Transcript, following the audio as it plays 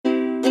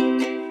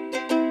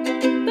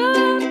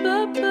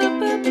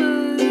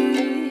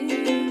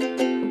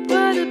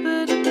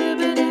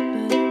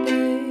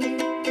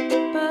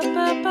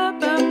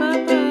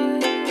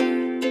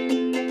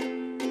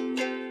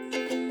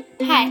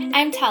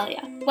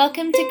Talia.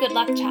 Welcome to Good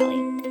Luck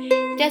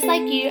Charlie. Just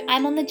like you,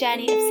 I'm on the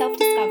journey of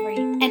self-discovery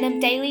and am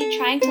daily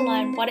trying to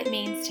learn what it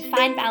means to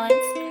find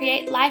balance,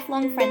 create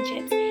lifelong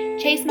friendships,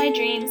 chase my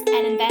dreams,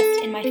 and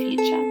invest in my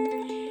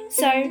future.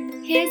 So,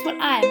 here's what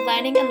I'm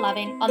learning and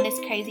loving on this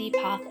crazy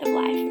path of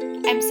life.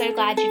 I'm so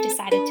glad you've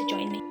decided to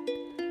join me.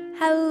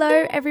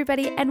 Hello,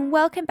 everybody, and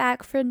welcome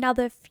back for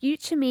another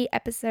Future Me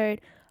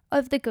episode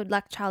of the Good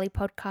Luck Charlie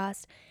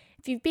podcast.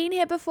 If you've been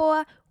here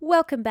before,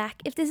 welcome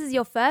back. If this is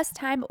your first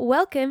time,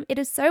 welcome. It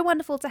is so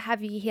wonderful to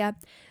have you here.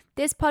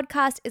 This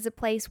podcast is a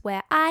place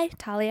where I,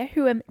 Talia,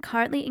 who am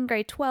currently in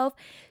grade 12,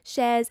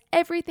 shares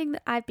everything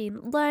that I've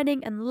been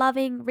learning and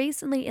loving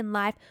recently in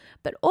life,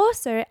 but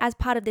also as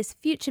part of this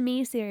Future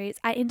Me series,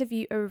 I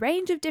interview a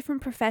range of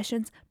different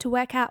professions to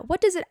work out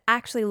what does it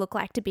actually look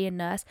like to be a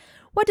nurse?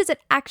 What does it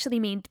actually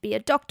mean to be a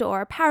doctor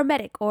or a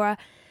paramedic or a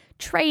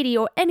tradie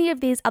or any of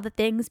these other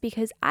things,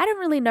 because I don't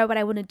really know what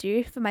I want to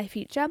do for my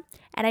future,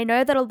 and I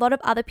know that a lot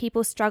of other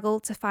people struggle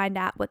to find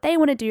out what they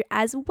want to do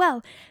as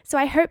well, so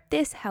I hope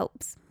this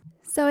helps.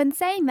 So in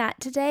saying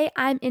that, today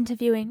I'm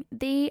interviewing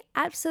the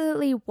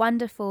absolutely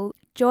wonderful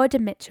Georgia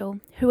Mitchell,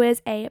 who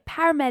is a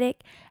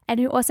paramedic and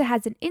who also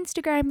has an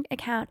Instagram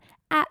account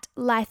at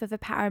Life of a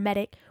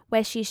Paramedic,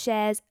 where she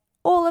shares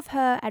all of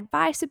her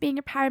advice of being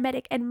a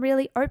paramedic and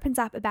really opens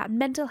up about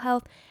mental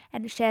health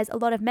and shares a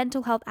lot of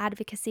mental health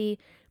advocacy,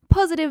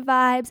 positive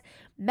vibes,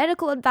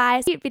 medical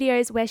advice,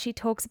 videos where she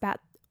talks about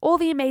all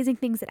the amazing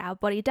things that our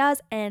body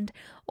does and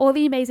all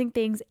the amazing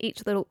things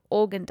each little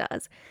organ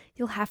does.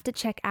 You'll have to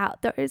check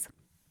out those.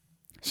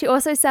 She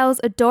also sells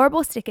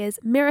adorable stickers,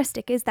 mirror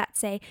stickers that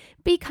say,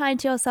 "Be kind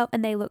to yourself,"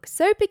 and they look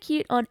super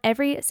cute on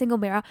every single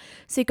mirror.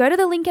 So go to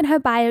the link in her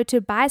bio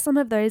to buy some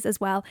of those as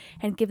well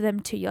and give them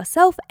to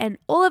yourself and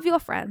all of your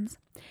friends.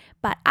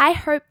 But I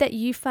hope that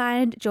you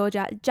find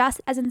Georgia just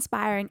as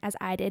inspiring as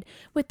I did.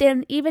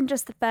 Within even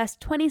just the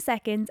first 20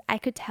 seconds, I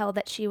could tell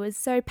that she was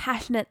so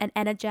passionate and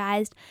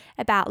energized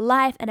about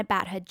life and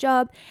about her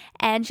job.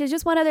 And she's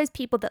just one of those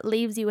people that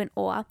leaves you in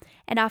awe.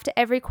 And after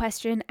every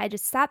question, I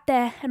just sat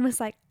there and was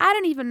like, I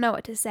don't even know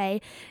what to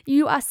say.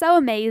 You are so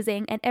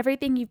amazing, and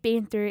everything you've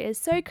been through is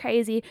so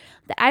crazy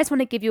that I just want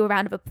to give you a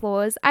round of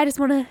applause. I just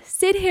want to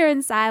sit here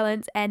in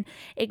silence and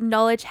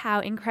acknowledge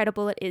how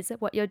incredible it is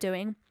what you're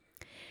doing.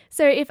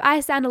 So if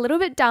I sound a little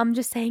bit dumb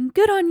just saying,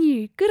 good on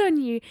you,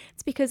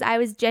 it's because I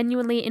was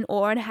genuinely in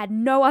awe and had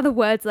no other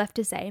words left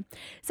to say.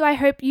 So I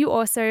hope you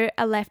also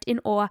are left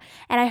in awe,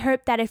 and I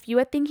hope that if you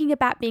are thinking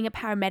about being a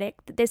paramedic,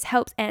 that this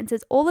helps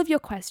answers all of your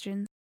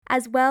questions,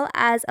 as well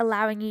as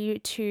allowing you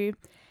to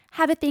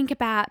have a think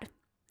about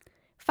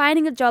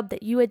finding a job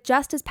that you are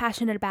just as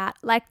passionate about,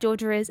 like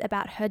Georgia is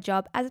about her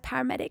job as a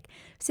paramedic.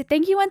 So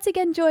thank you once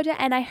again, Georgia,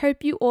 and I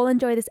hope you all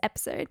enjoy this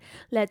episode.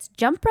 Let's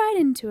jump right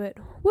into it.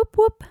 Whoop,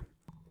 whoop.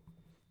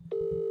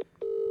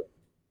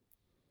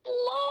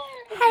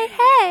 Hello.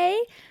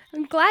 Hey,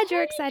 I'm glad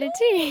you're excited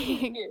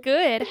too.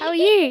 Good, how are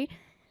you?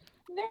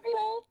 Very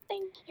well,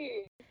 thank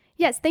you.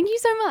 Yes, thank you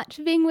so much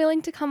for being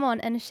willing to come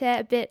on and share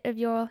a bit of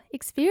your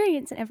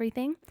experience and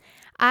everything.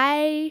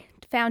 I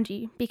found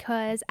you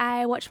because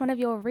I watched one of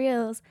your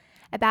reels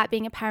about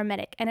being a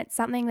paramedic, and it's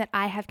something that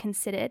I have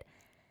considered.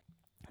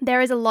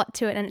 There is a lot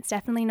to it, and it's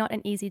definitely not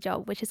an easy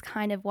job, which is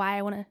kind of why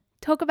I want to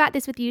talk about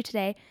this with you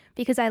today,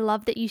 because I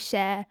love that you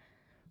share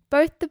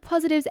both the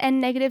positives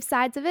and negative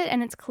sides of it,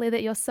 and it's clear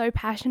that you're so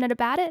passionate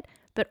about it,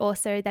 but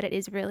also that it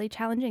is really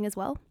challenging as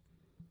well.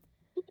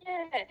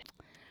 Yeah.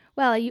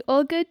 Well, are you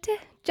all good to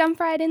jump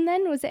right in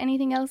then? Was there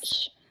anything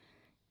else?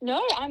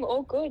 No, I'm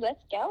all good.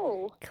 Let's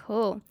go.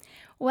 Cool.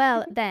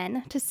 Well,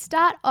 then, to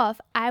start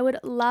off, I would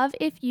love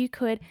if you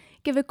could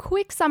give a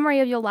quick summary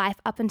of your life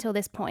up until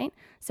this point.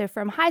 So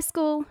from high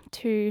school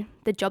to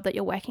the job that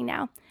you're working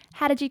now.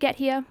 How did you get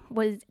here?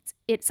 Was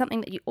it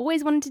something that you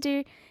always wanted to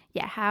do?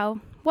 Yeah,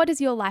 what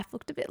does your life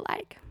looked a bit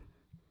like?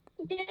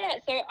 Yeah,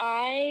 so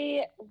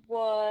I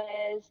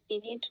was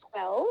in year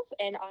 12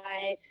 and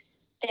I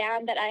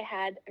found that I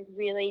had a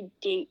really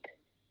deep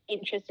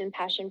interest and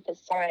passion for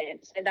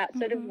science. So that's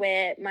sort of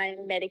where my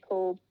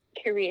medical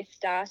career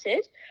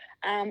started.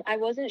 I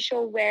wasn't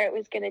sure where it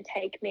was going to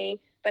take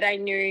me, but I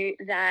knew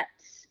that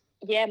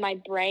my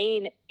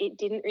brain, it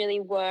didn't really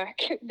work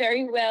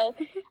very well.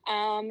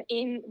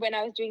 When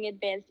I was doing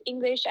advanced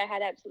English, I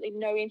had absolutely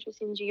no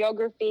interest in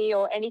geography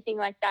or anything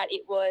like that.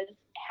 It was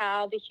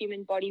how the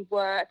human body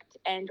worked,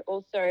 and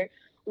also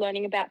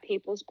learning about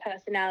people's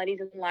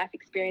personalities and life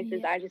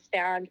experiences. I just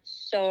found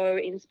so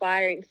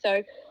inspiring.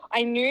 So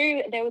I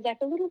knew there was like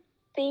a little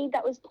seed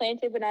that was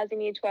planted when I was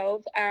in year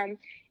 12.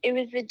 It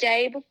was the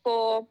day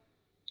before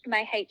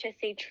my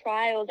HSC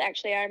trials,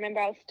 actually. I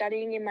remember I was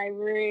studying in my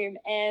room,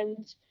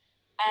 and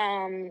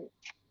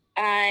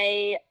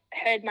I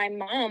heard my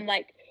mom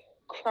like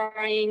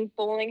crying,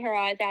 bawling her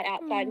eyes out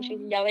outside, and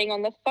she's yelling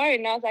on the phone.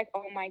 And I was like,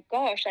 oh my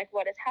gosh, like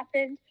what has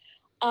happened?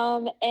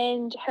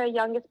 And her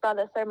youngest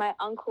brother, so my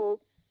uncle,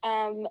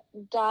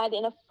 died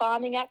in a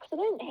farming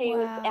accident. He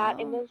was out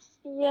in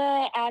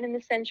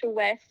the Central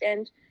West,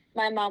 and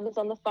my mum was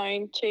on the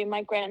phone to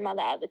my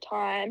grandmother at the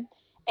time.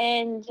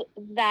 And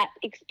that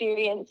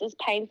experience, as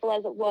painful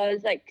as it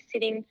was, like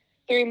sitting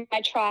through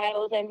my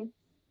trials and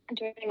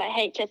doing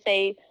my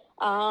HSE,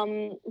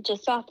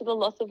 just after the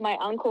loss of my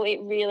uncle, it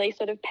really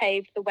sort of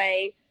paved the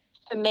way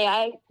for me.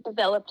 I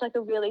developed like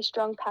a really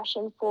strong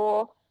passion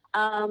for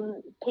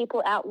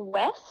people out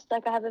west.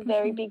 Like I have a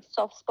very big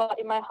soft spot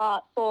in my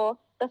heart for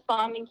the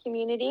farming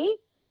community,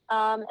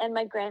 and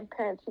my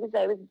grandparents, because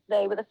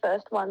they were the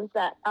first ones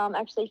that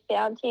actually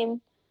found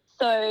him.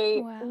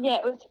 So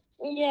Wow.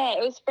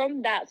 it was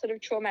from that sort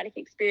of traumatic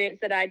experience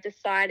that I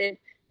decided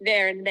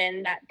there and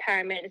then that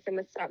paramedicine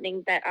was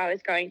something that I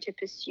was going to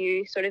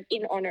pursue, sort of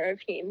in honor of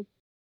him.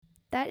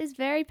 That is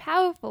very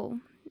powerful.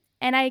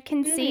 And I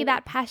can see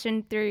that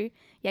passion through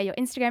your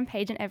Instagram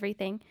page and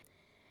everything.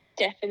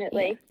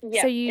 Definitely.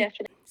 Yeah,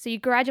 definitely. So you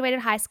graduated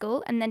high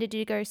school, and then did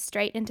you go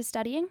straight into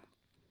studying?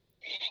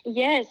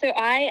 Yeah, so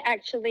I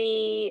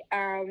actually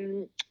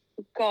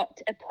got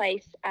a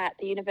place at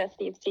the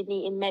University of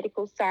Sydney in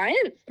medical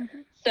science.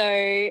 So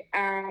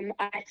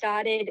I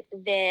started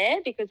there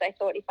because I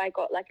thought if I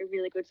got like a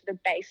really good sort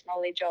of base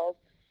knowledge of,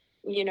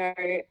 you know,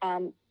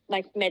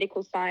 like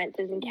medical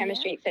sciences and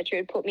chemistry, etc.,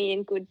 it would put me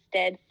in good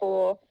stead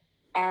for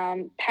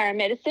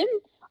paramedicine.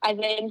 I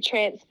then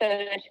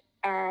transferred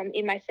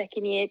in my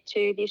second year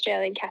to the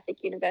Australian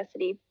Catholic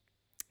University.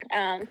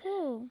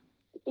 Cool.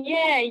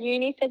 Yeah,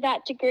 uni for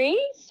that degree.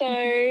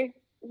 So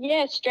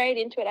straight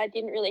into it. I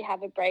didn't really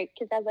have a break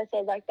because, as I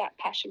said, like that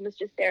passion was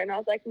just there, and I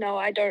was like, no,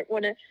 I don't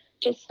want to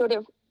just sort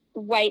of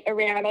wait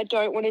around. I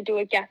don't want to do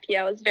a gap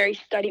year. I was very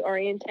study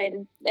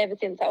orientated ever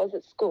since I was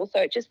at school,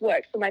 so it just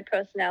worked for my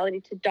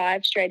personality to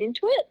dive straight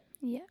into it.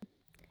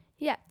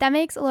 Yeah, that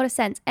makes a lot of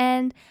sense.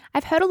 And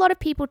I've heard a lot of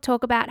people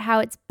talk about how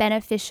it's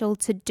beneficial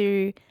to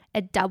do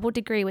a double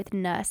degree with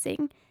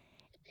nursing.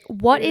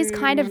 What is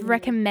kind of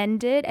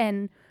recommended,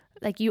 and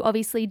like you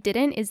obviously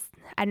didn't,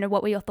 I don't know,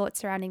 what were your thoughts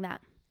surrounding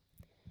that?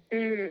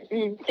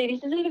 See,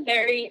 this is a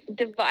very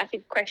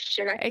divisive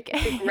question. I think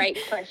it's a great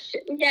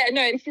question. Yeah,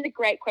 no, this is a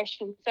great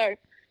question. So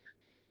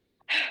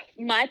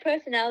my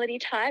personality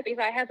type, if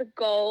I have a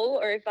goal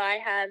or if I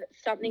have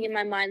something in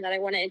my mind that I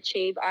want to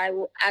achieve, I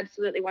will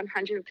absolutely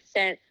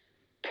 100%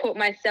 put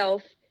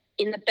myself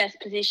in the best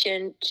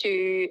position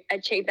to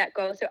achieve that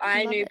goal. So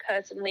I knew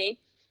personally,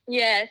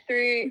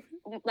 through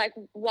like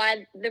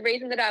why the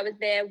reason that I was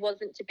there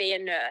wasn't to be a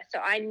nurse. So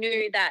I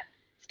knew that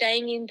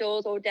staying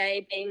indoors all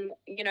day, being,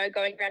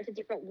 going around to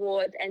different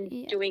wards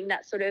and doing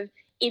that sort of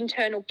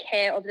internal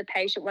care of the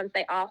patient once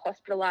they are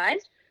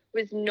hospitalized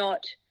was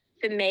not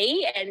for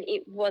me, and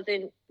it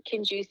wasn't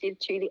conducive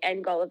to the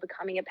end goal of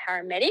becoming a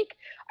paramedic.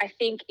 I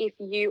think if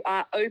you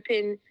are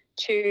open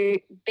to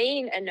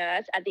being a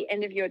nurse at the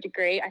end of your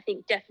degree, I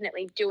think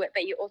definitely do it.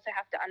 But you also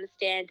have to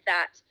understand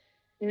that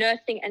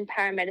nursing and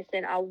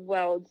paramedicine are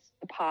worlds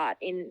apart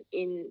in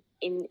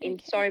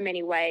so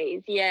many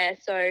ways. Yeah,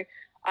 so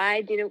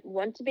I didn't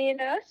want to be a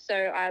nurse, so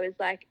I was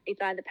like,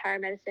 it's either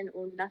paramedicine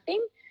or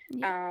nothing.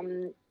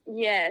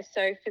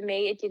 So for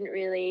me, it didn't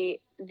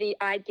really, the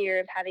idea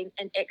of having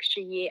an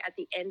extra year at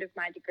the end of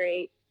my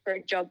degree for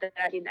a job that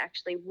I didn't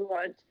actually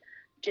want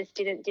just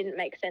didn't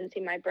make sense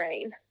in my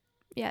brain.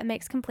 Yeah, it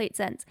makes complete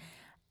sense.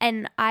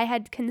 And I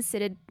had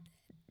considered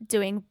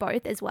doing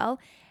both as well.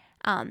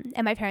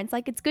 And my parents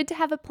it's good to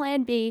have a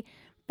plan B,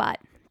 but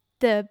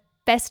the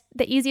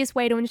easiest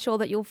way to ensure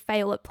that you'll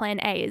fail at plan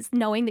A is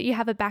knowing that you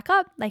have a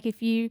backup. Like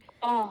if you...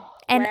 wow,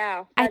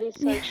 that is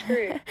so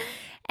true.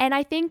 And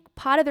I think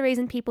part of the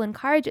reason people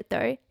encourage it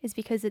though is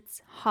because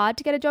it's hard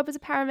to get a job as a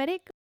paramedic.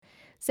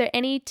 So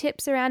any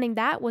tips surrounding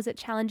that? Was it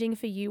challenging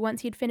for you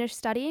once you'd finished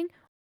studying?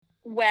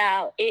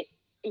 Wow,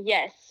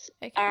 yes.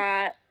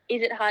 Okay.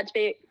 Is it hard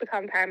to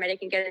become a paramedic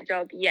and get a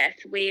job? Yes,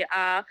 we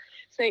are.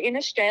 So in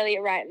Australia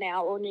right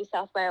now, or New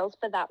South Wales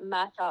for that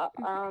matter,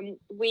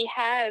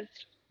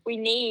 we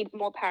need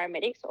more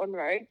paramedics on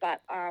road,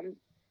 but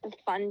the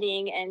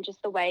funding and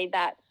just the way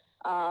that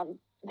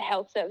the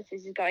health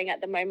services is going at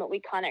the moment, we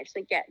can't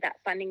actually get that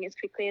funding as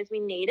quickly as we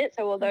need it.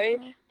 So although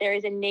there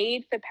is a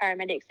need for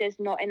paramedics, there's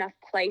not enough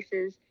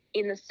places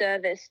in the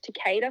service to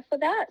cater for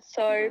that.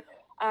 So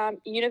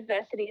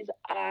universities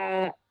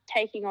are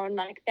taking on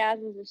like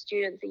thousands of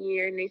students a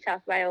year in New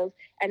South Wales,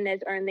 and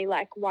there's only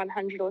like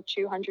 100 or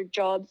 200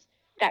 jobs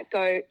that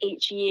go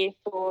each year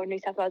for New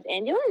South Wales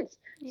Ambulance.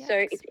 Yes. So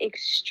it's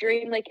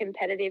extremely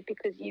competitive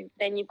because you've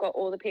got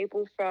all the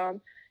people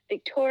from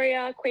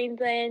Victoria,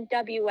 Queensland,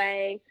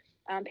 WA,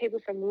 people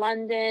from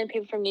London,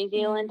 people from New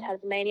Zealand,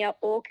 Tasmania,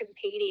 all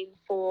competing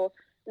for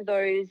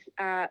those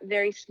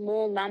very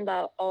small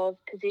number of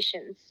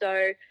positions.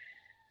 So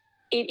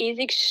it is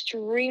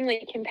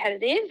extremely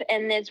competitive,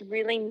 and there's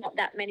really not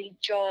that many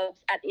jobs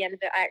at the end of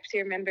it. I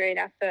actually remember in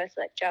our first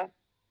lecture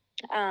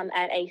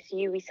at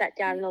ACU, we sat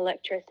down and the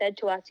lecturer said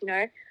to us,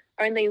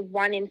 only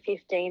 1 in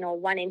 15 or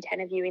 1 in 10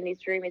 of you in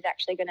this room is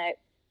actually going to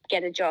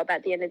get a job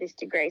at the end of this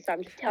degree. So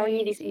I'm just telling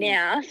you this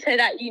now so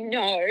that you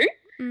know.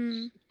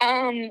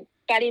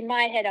 But in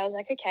my head, I was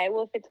like, okay,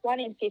 well, if it's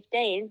 1 in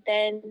 15,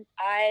 then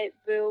I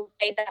will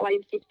be that 1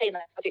 in 15.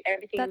 Like, I'll do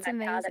everything That's in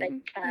my power that I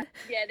amazing. can.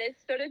 Yeah, there's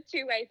sort of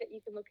two ways that you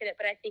can look at it.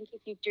 But I think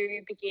if you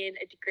do begin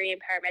a degree in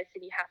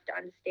paramedicine, you have to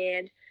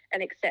understand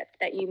and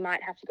accept that you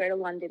might have to go to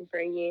London for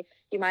a year.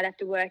 You might have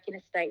to work in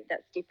a state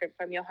that's different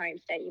from your home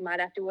state. You might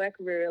have to work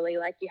rurally.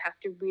 Like, you have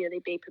to really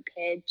be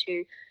prepared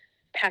to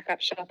pack up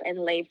shop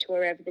and leave to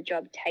wherever the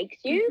job takes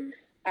you.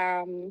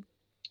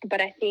 But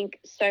I think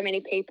so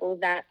many people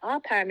that are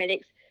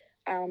paramedics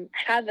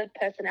have a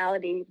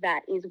personality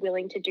that is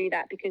willing to do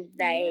that because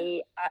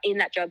they are in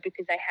that job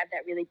because they have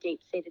that really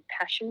deep-seated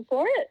passion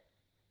for it.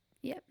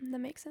 Yeah, that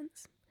makes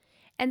sense.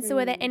 And so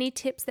are there any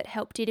tips that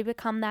helped you to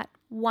become that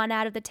 1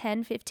 out of the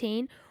 10,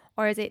 15?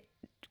 Or is it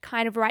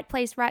kind of right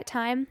place, right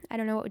time? I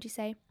don't know. What would you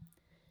say?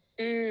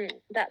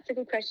 That's a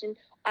good question.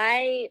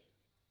 I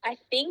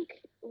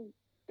think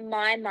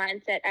my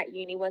mindset at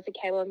uni was,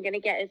 okay, well, I'm going to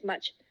get as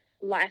much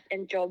life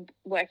and job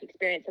work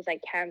experience as I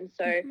can.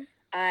 So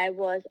I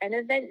was an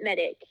event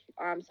medic.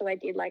 So I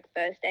did like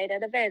first aid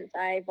at events.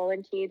 I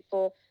volunteered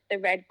for the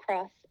Red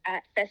Cross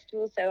at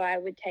festivals. So I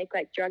would take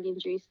like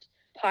drug-induced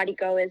party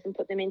goers and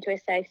put them into a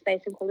safe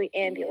space and call the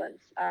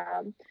ambulance.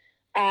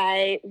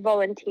 I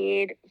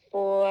volunteered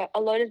for a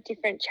lot of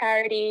different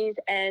charities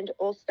and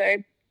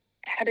also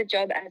had a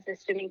job as a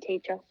swimming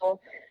teacher for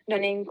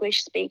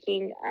non-English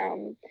speaking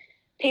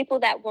people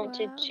that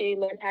wanted to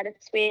learn how to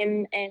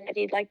swim, and I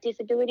did like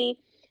disability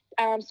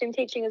swim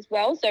teaching as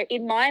well. So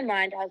in my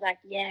mind, I was like,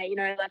 yeah, you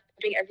know, like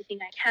doing everything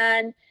I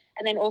can.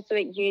 And then also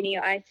at uni,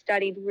 I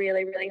studied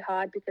really, really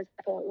hard because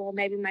I thought, well,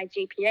 maybe my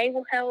GPA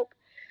will help.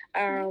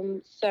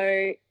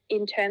 So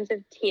in terms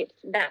of tips,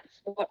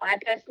 that's what I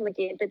personally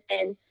did. But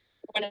then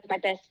one of my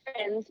best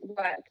friends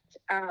worked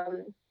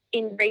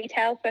in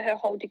retail for her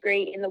whole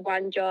degree in the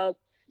one job,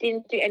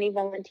 didn't do any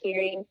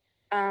volunteering,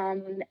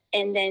 and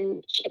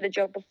then she had a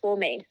job before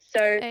me.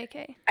 So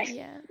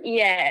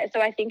so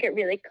I think it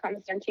really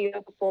comes down to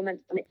your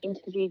performance on the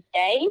interview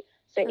day.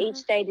 So each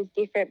state is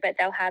different, but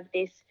they'll have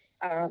this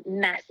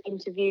mass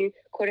interview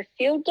called a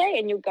field day,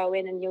 and you'll go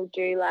in and you'll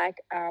do like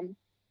an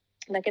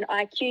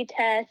IQ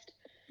test.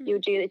 You'll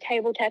do the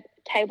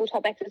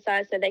tabletop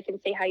exercise so they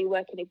can see how you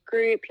work in a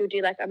group. You'll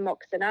do like a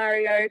mock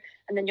scenario,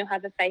 and then you'll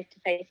have a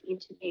face-to-face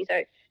interview.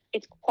 So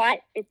it's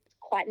quite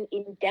an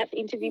in-depth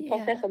interview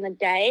process on the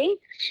day.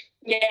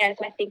 Yeah,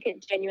 so I think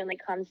it genuinely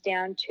comes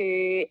down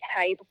to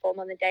how you perform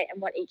on the day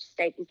and what each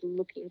state is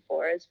looking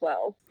for as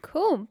well.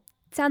 Cool.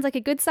 Sounds like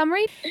a good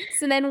summary.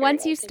 So then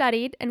once you've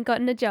studied and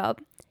gotten a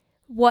job,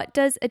 what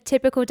does a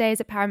typical day as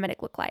a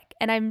paramedic look like?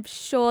 And I'm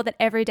sure that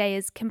every day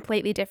is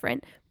completely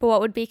different, but what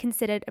would be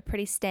considered a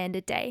pretty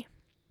standard day?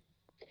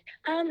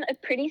 A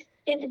pretty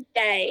standard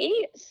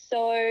day.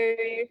 So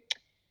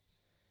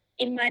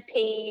in my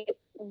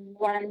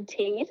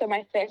P1T, so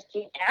my first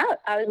year out,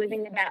 I was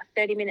living about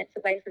 30 minutes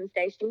away from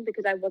station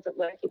because I wasn't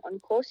working on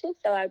call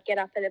shift. So I would get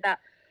up at about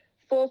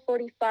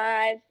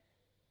 4:45,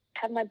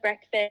 have my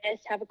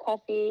breakfast, have a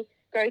coffee,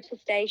 go to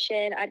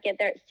station. I'd get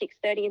there at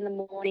 6:30 in the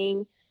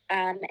morning.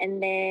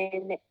 And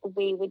then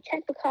we would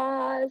check the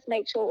cars,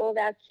 make sure all of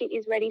our kit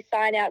is ready,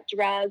 sign out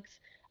drugs,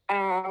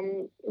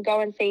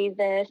 go and see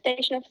the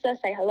station officer,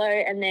 say hello,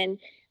 and then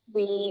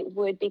we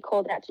would be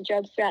called out to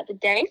jobs throughout the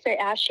day. So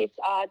our shifts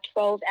are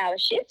 12-hour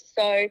shifts.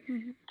 So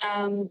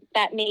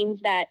that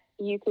means that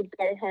you could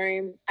go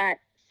home at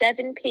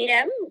 7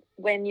 p.m.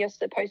 when you're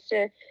supposed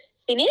to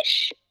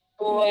finish,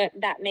 or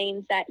that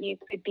means that you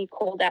could be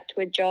called out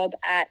to a job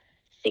at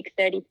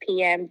 6:30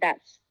 p.m.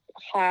 That's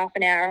half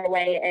an hour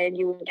away, and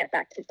you won't get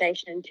back to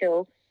station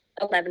until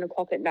 11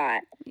 o'clock at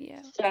night.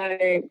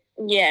 So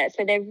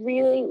they're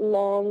really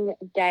long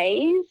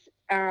days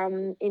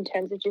in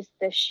terms of just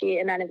the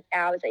sheer amount of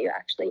hours that you're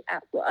actually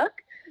at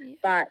work.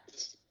 But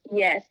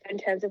yes, in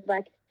terms of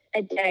like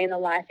a day in the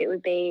life, it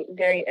would be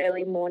very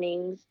early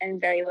mornings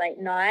and very late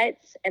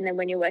nights, and then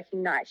when you're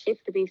working night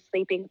shift, to be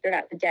sleeping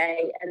throughout the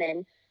day and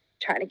then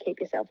trying to keep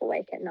yourself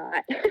awake at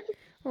night.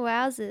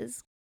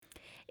 Wowzers.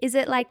 Is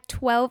it like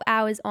 12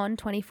 hours on,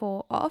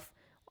 24 off,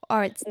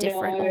 or it's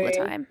different all the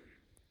time?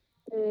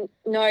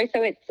 No,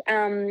 so it's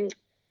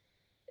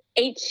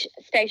each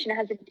station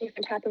has a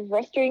different type of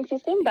rostering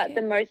system, but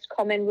the most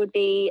common would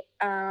be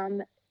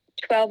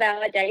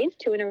 12-hour days,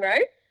 2 in a row.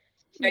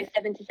 So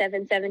 7 to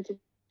 7, 7 to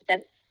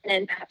 7, and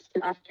then perhaps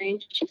an afternoon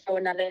shift, so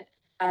another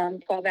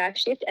 12-hour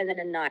shift, and then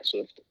a night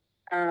shift.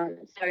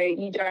 So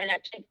you don't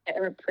actually get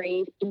a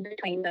reprieve in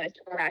between those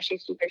 12-hour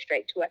shifts. You go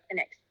straight to work the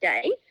next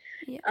day.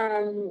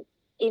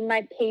 In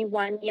my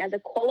P1 year as a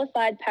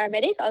qualified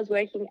paramedic, I was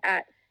working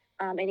at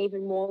an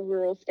even more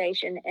rural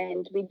station,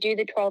 and we do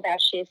the 12-hour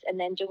shifts and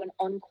then do an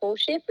on-call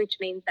shift, which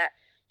means that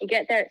you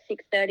get there at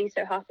 6:30,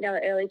 so half an hour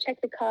early, check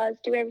the cars,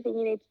 do everything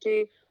you need to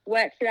do,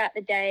 work throughout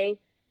the day,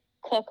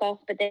 clock off,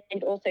 but then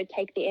also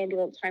take the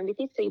ambulance home with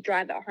you. So you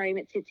drive it home,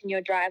 it sits in your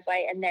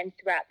driveway, and then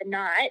throughout the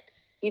night,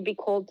 you'd be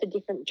called to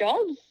different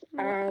jobs.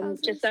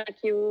 Just like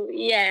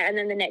and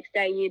then the next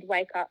day you'd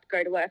wake up,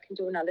 go to work and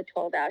do another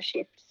 12-hour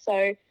shift.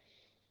 So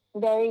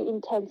very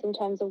intense in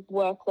terms of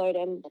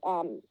workload and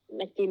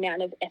like the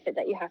amount of effort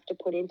that you have to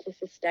put in to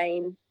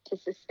sustain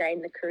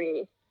the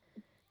career.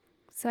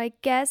 So I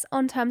guess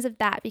on terms of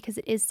that, because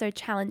it is so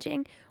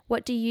challenging,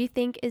 what do you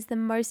think is the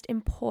most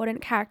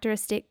important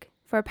characteristic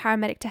for a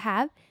paramedic to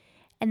have?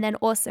 And then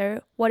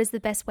also, what is the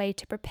best way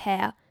to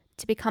prepare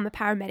to become a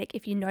paramedic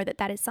if you know that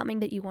that is something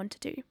that you want to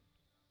do?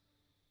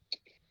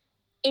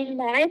 In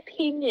my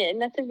opinion,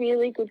 that's a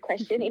really good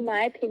question. In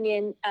my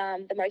opinion,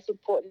 the most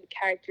important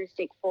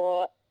characteristic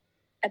for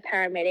a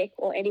paramedic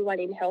or anyone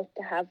in health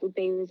to have would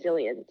be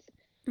resilience.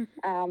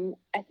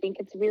 I think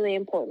it's really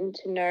important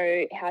to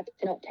know how to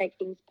not take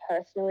things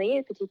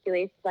personally,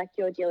 particularly if like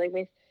you're dealing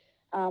with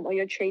or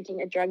you're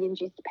treating a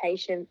drug-induced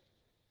patient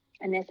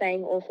and they're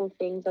saying awful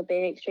things or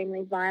being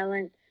extremely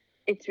violent.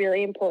 It's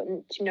really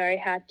important to know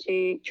how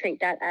to treat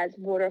that as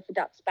water off a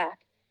duck's back,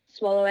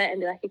 swallow it and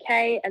be like,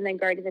 okay, and then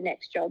go to the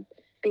next job,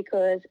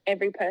 because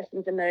every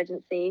person's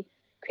emergency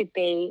could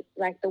be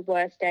like the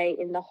worst day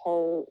in their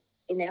whole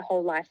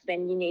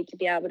lifespan. You need to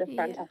be able to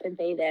front up and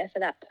be there for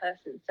that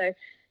person. So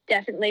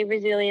definitely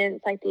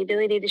resilience, like the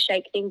ability to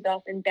shake things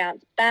off and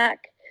bounce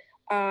back.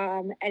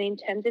 And in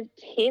terms of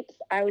tips,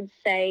 I would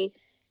say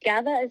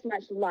gather as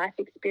much life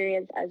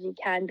experience as you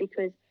can,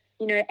 because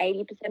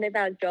 80% of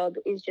our job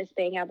is just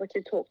being able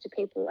to talk to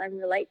people and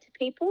relate to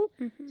people.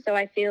 So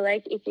I feel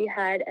like if you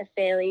had a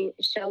fairly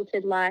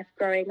sheltered life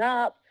growing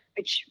up,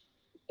 which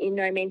in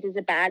no means is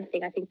a bad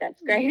thing, I think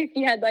that's great. If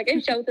you had like a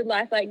sheltered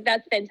life, like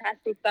that's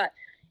fantastic. But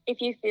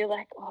if you feel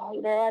like,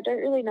 I don't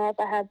really know if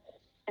I have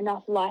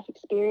enough life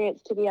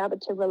experience to be able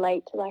to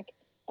relate to like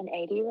an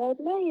 80-year-old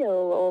male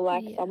or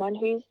like someone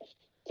who's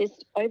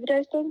just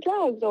overdosed on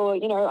drugs, or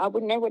I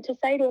wouldn't know what to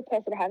say to a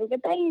person having a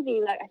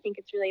baby. Like, I think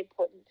it's really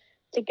important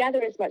to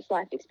gather as much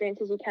life experience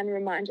as you can and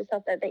remind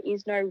yourself that there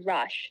is no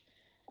rush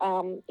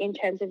in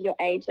terms of your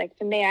age. Like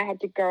for me, I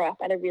had to grow up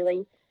at a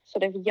really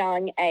sort of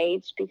young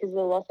age because of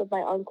the loss of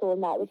my uncle,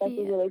 and that was like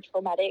a really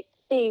traumatic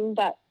thing,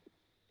 but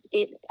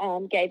it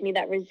gave me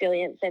that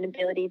resilience and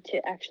ability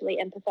to actually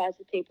empathize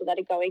with people that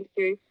are going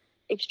through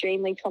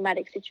extremely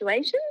traumatic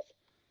situations.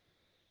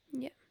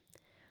 Yeah.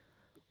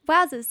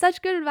 Wowzers,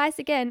 such good advice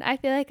again. I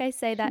feel like I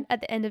say that at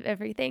the end of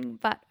everything,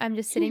 but I'm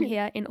just sitting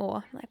here in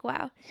awe. Like,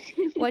 wow,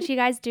 what you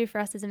guys do for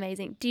us is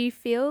amazing. Do you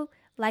feel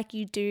like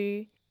you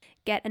do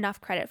get enough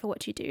credit for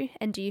what you do?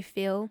 And do you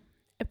feel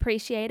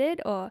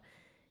appreciated or,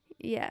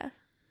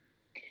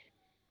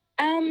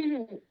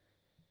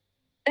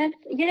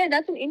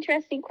 That's an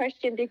interesting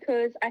question,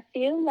 because I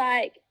feel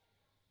like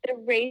the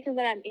reason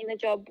that I'm in the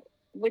job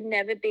would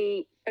never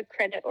be for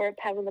credit or a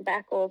pat on the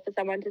back or for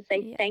someone to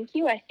say thank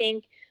you. I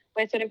think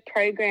we're sort of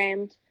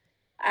programmed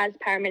as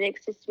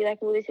paramedics just to be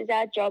like, well, this is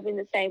our job, in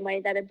the same way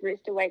that a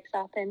barista wakes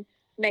up and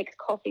makes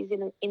coffees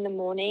in the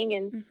morning,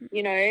 and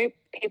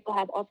people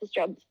have office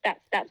jobs.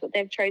 That's what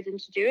they've chosen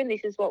to do, and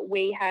this is what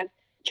we have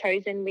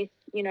chosen with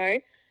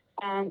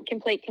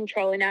complete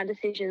control in our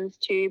decisions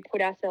to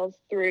put ourselves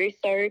through.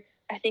 So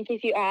I think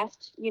if you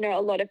asked,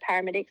 a lot of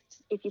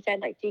paramedics, if you said,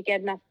 like, do you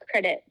get enough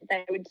credit,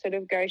 they would sort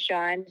of go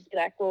shy and just be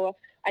like, well,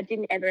 I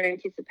didn't ever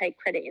anticipate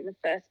credit in the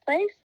first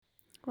place.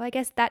 Well, I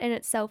guess that in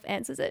itself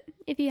answers it,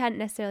 if you hadn't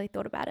necessarily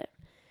thought about it.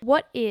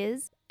 What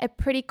is a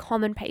pretty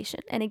common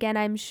patient? And again,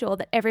 I'm sure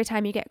that every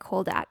time you get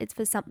called out, it's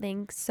for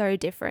something so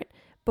different.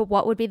 But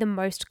what would be the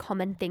most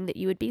common thing that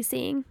you would be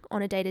seeing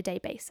on a day-to-day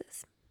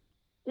basis?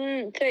 So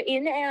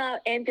in our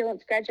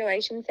ambulance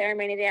graduation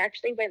ceremony, they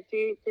actually went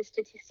through the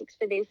statistics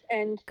for this,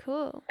 and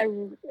cool. A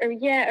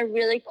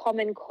really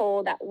common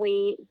call that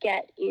we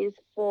get is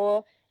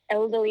for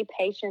elderly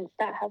patients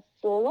that have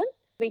fallen.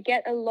 We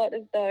get a lot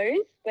of those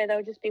where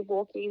they'll just be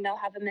walking, they'll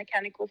have a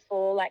mechanical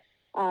fall. Like,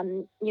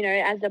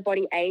 as the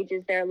body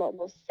ages, they're a lot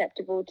more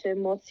susceptible to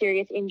more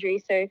serious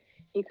injuries. So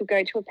you could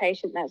go to a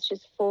patient that's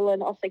just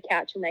fallen off the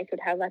couch and they could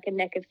have like a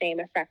neck of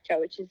femur fracture,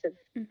 which is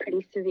a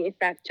pretty severe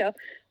fracture.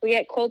 We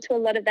get called to a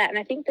lot of that. And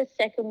I think the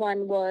second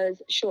one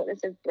was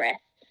shortness of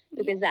breath,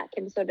 because that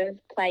can sort of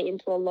play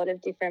into a lot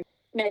of different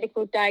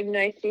medical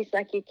diagnoses.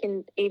 Like, you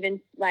can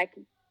even like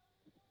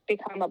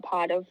become a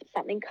part of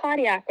something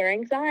cardiac or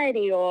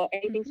anxiety or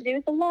anything to do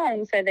with the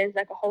lungs. So there's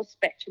like a whole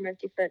spectrum of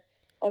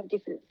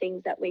different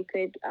things that we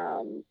could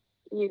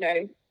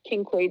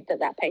conclude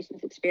that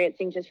patient's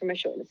experiencing just from a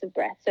shortness of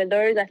breath. So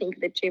those, I think, are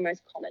the two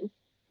most common.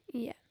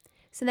 Yeah.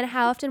 So then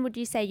how often would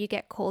you say you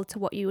get called to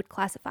what you would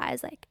classify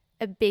as like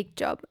a big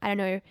job? I don't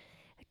know,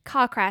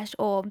 car crash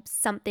or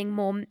something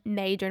more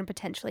major and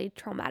potentially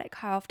traumatic.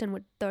 How often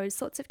would those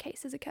sorts of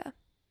cases occur?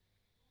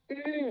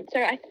 So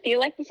I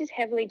feel like this is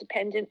heavily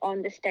dependent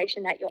on the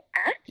station that you're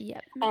at.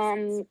 Yep.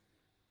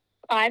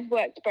 I've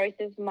worked both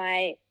of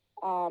my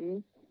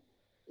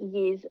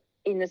years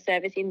in the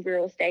service in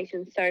rural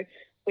stations, so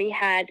we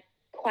had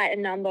quite a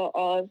number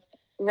of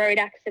road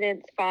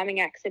accidents,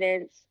 farming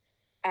accidents,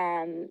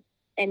 and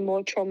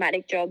more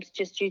traumatic jobs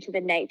just due to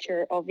the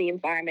nature of the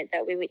environment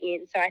that we were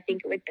in. So I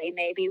think it would be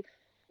maybe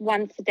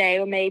once a day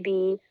or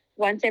maybe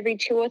once every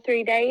 2 or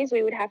 3 days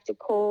we would have to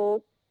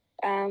call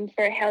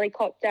for a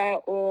helicopter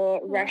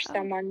or rush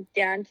someone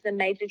down to the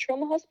major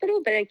trauma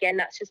hospital. But again,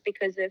 that's just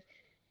because of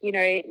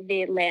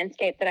the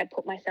landscape that I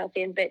put myself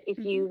in. But if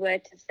you were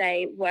to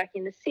say work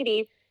in the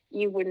city,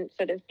 you wouldn't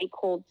sort of be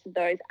called to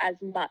those as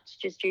much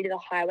just due to the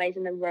highways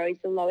and the roads,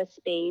 the lower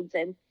speeds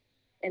and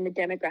the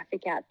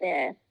demographic out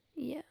there.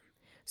 Yeah.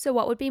 So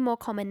what would be more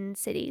common in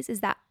cities?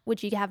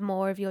 Would you have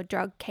more of your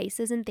drug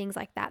cases and things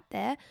like that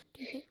there?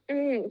 Do you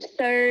think?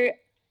 So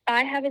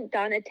I haven't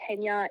done a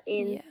tenure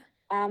in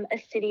a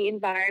city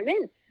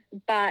environment,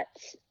 but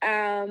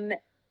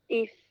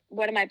if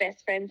one of my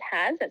best friends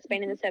has, that's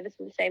been in the service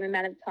for the same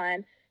amount of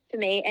time for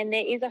me, and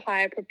there is a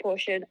higher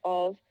proportion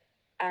of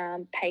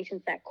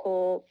patients that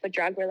call for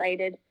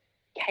drug-related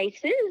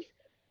cases,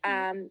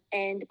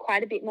 and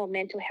quite a bit more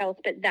mental health,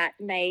 but that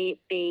may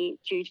be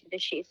due to the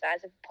sheer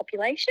size of the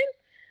population.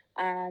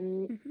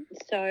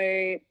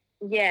 So,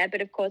 yeah,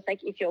 but of course,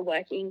 like if you're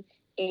working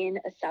in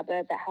a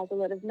suburb that has a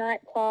lot of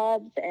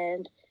nightclubs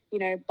and,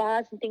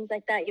 bars and things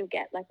like that, you'll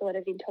get like a lot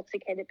of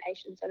intoxicated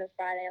patients on a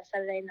Friday or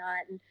Saturday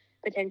night and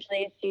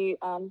potentially a few,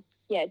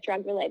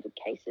 drug-related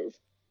cases.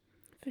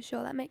 For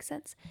sure, that makes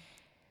sense.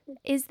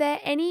 Is there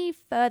any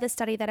further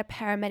study that a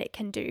paramedic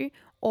can do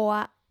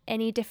or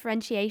any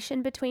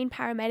differentiation between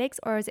paramedics,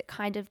 or is it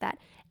kind of that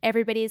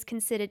everybody is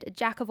considered a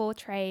jack of all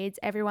trades,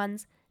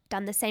 everyone's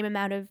done the same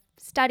amount of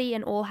study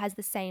and all has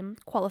the same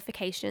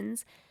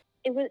qualifications?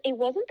 It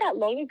wasn't that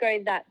long ago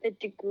that the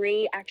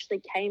degree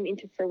actually came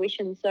into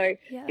fruition. So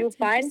you'll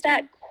find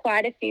that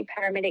quite a few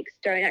paramedics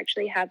don't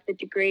actually have the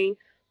degree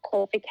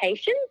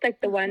qualifications,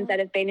 like the ones that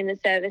have been in the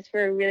service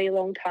for a really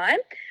long time.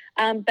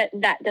 But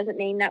that doesn't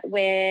mean that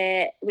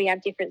we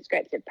have different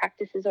scopes of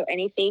practices or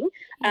anything.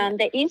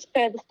 There is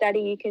further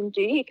study you can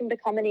do. You can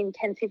become an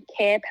intensive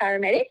care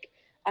paramedic,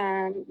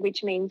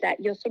 which means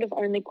that you're sort of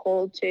only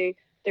called to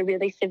the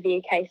really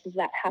severe cases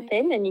that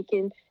happen, and you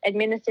can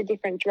administer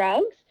different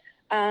drugs.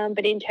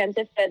 But in terms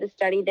of further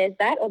study, there's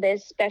that, or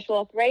there's special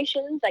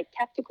operations like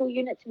tactical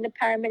units in the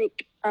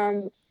paramedic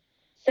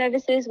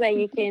services where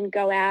you can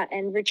go out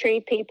and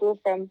retrieve people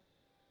from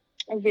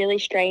really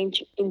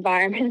strange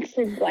environments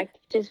and like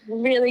just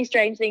really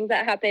strange things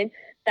that happen.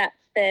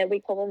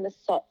 We call them the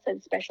SOTs,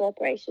 and special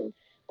operations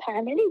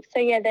paramedics. So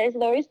yeah, there's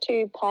those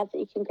two paths that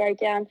you can go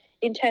down.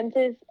 In terms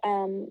of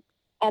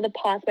other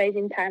pathways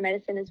in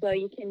paramedicine as well,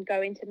 you can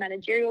go into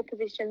managerial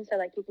positions. So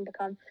like you can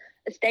become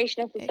a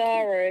station officer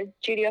or a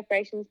duty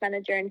operations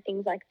manager and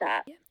things like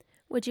that. Yeah.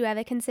 Would you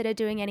ever consider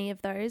doing any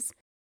of those?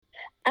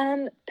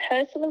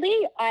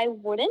 Personally, I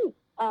wouldn't,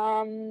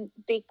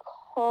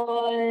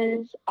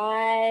 because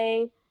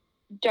I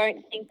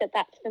don't think that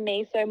that's for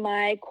me. So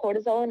my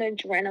cortisol and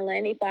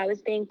adrenaline, if I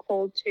was being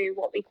called to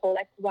what we call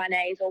like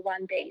 1As or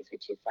 1Bs,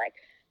 which is like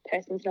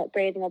person's not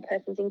breathing or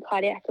person's in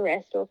cardiac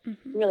arrest or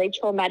really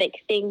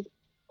traumatic things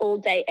all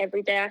day,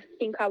 every day, I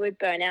think I would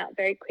burn out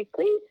very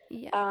quickly.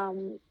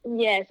 So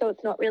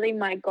it's not really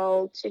my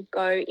goal to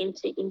go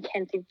into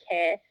intensive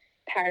care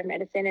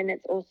paramedicine, and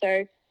it's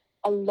also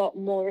a lot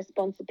more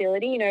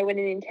responsibility. When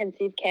an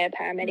intensive care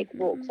paramedic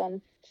walks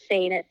on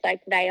scene, it's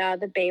like they are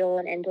the be-all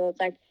and end-all. It's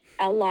like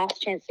our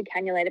last chance to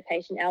cannulate a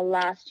patient, our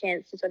last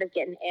chance to sort of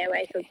get an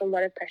airway. So it's a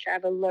lot of pressure. I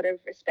have a lot of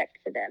respect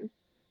for them.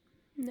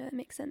 No, that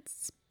makes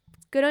sense.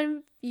 It's good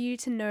on you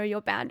to know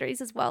your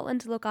boundaries as well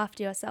and to look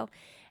after yourself.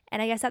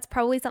 And I guess that's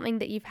probably something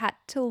that you've had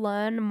to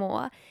learn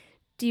more.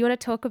 Do you want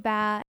to talk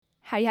about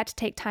how you had to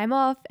take time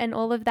off and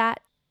all of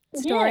that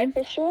story? Yeah,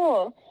 for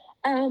sure.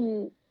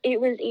 It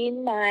was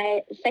in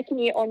my second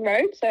year on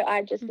road. So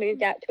I just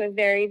moved out to a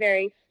very,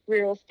 very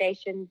rural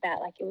station it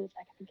was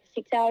like I think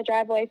a 6-hour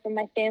drive away from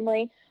my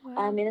family.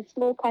 Wow. In a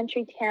small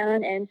country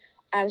town, and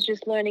I was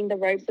just learning the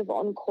ropes of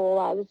on-call.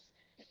 I was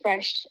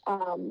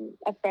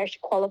a fresh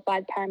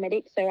qualified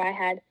paramedic, so I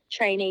had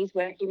trainees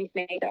working with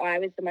me, so I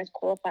was the most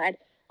qualified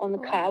on the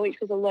car, which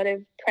was a lot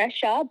of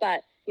pressure,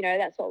 but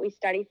that's what we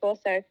study for.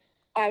 So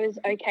I was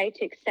okay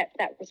to accept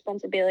that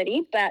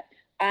responsibility. But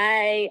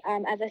I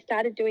as I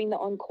started doing the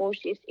on-call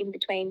shifts in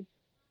between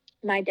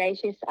my day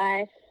shifts,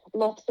 I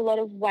lost a lot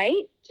of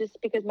weight just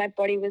because my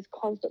body was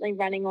constantly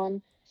running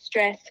on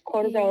stress,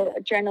 cortisol,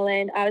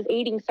 adrenaline. I was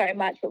eating so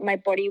much, but my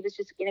body was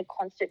just in a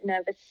constant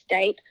nervous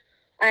state.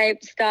 I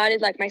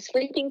started, like, my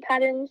sleeping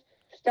patterns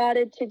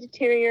started to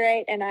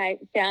deteriorate, and I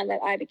found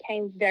that I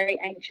became very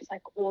anxious,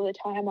 like, all the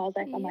time. I was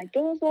like, are my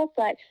doors locked?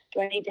 Like,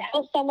 do I need to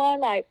help someone?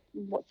 Like,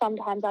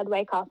 sometimes I'd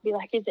wake up and be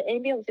like, is the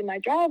ambulance in my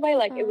driveway?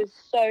 Like, it was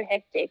so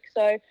hectic.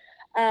 So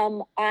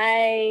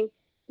I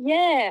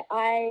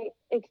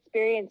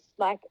experienced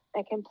like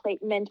a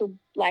complete mental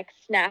like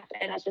snap,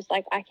 and I was just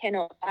like, I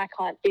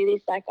can't do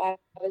this. Like, I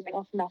was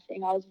off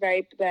nothing. I was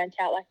very burnt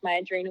out. Like, my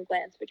adrenal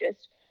glands were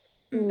just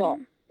not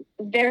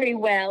very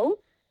well.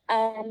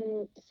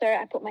 So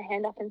I put my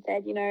hand up and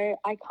said,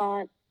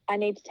 I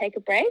need to take a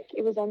break.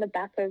 It was on the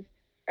back of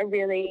a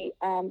really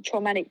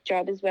traumatic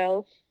job as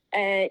well.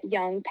 A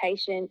young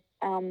patient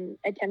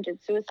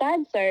attempted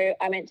suicide. So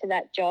I went to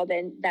that job,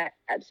 and that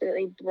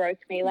absolutely broke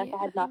me. Like, I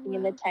had nothing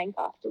in the tank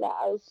after that.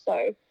 I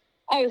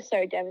was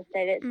so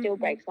devastated. It still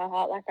breaks my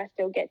heart. Like, I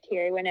still get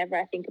teary whenever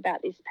I think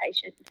about this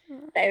patient.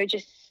 They were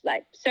just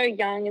like so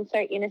young and so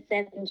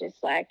innocent, and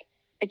just like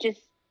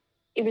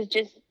it was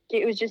just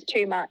was just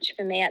too much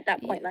for me at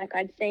that point. Like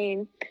I'd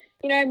seen,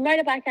 you know,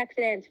 motorbike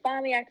accidents,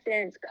 farming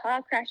accidents,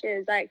 car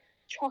crashes, like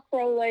truck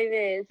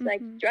rollovers,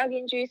 like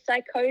drug-induced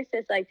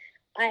psychosis. Like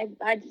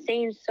I'd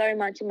seen so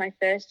much in my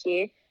first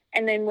year.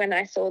 And then when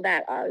I saw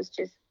that, I was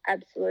just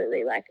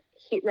absolutely like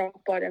hit rock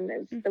bottom.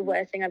 It was the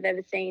worst thing I've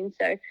ever seen.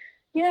 So,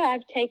 yeah,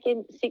 I've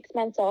taken 6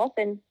 months off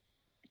and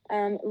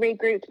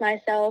regrouped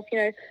myself, you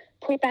know,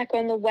 put back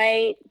on the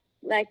weight,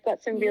 like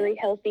got some really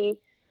healthy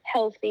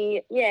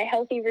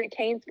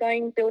routines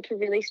going, built a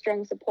really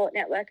strong support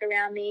network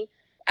around me.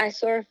 I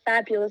saw a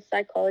fabulous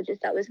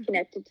psychologist that was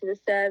connected to the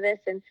service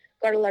and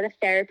got a lot of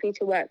therapy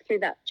to work through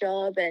that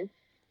job. And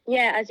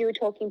yeah, as you were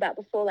talking about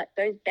before, like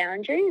those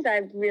boundaries,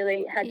 I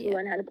really had to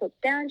learn how to put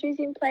boundaries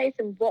in place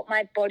and what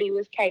my body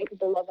was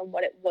capable of and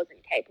what it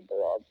wasn't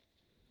capable of.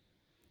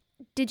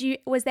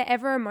 Was there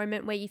ever a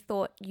moment where you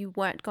thought you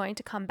weren't going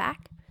to come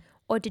back,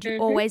 or did you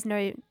always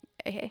know?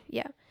 Okay,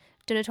 yeah.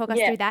 Do you want to talk us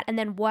through that? And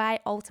then why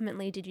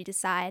ultimately did you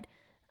decide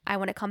I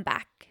want to come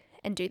back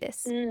and do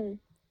this?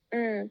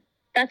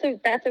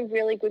 That's a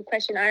really good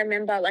question. I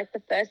remember like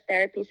the first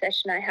therapy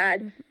session I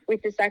had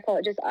with the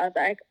psychologist, I was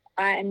like,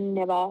 I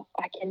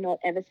cannot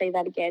ever say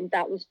that again.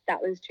 That was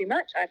too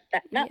much.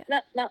 No,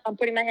 I'm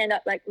putting my hand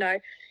up like, no.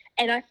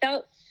 And I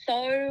felt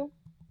so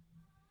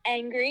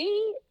angry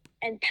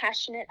and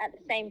passionate at the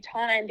same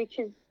time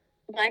because,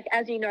 like,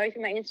 as you know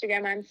from my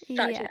Instagram, I'm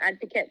such an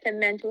advocate for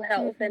mental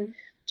health and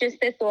just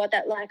the thought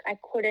that, like, I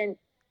couldn't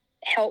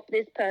help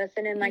this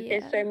person and, like,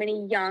 there's so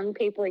many young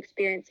people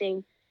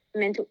experiencing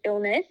mental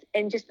illness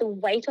and just the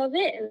weight of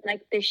it and,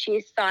 like, the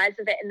sheer size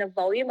of it and the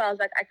volume. I was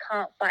like, I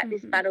can't fight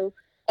this battle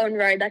on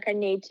road. Like, I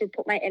need to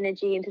put my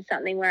energy into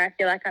something where I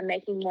feel like I'm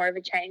making more of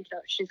a change,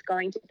 not just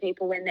going to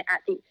people when they're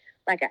at the,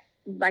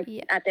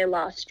 at their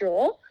last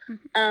straw.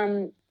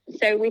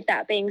 So with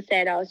that being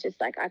said, I was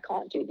just like, I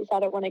can't do this. I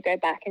don't want to go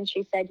back. And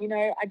she said, you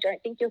know, I don't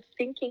think you're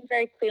thinking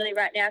very clearly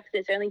right now because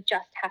it's only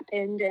just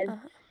happened and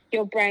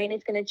your brain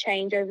is going to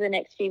change over the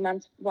next few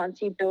months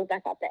once you build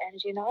back up the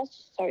energy. And I was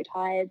just so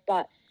tired.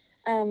 But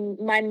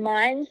my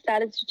mind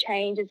started to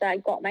change as I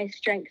got my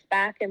strength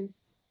back and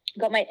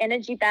got my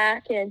energy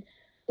back and,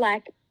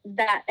 like,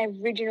 that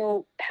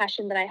original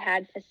passion that I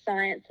had for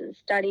science and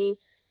study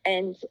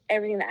and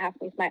everything that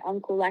happened with my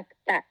uncle, like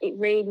that, it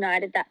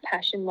reignited that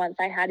passion once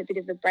I had a bit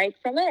of a break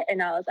from it.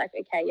 And I was like,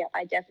 okay, yeah,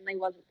 I definitely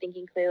wasn't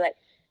thinking clearly, like,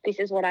 this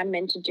is what I'm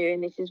meant to do.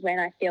 And this is when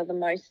I feel the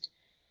most,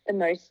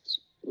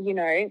 you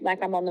know,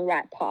 like I'm on the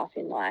right path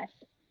in life.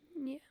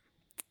 Yeah.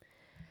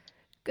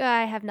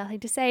 I have nothing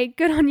to say.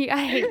 Good on you.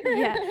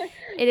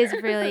 It is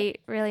really,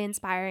 really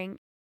inspiring.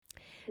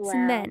 Wow.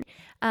 So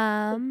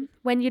then,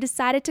 when you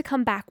decided to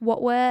come back,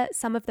 what were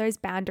some of those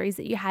boundaries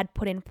that you had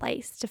put in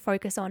place to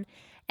focus on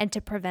and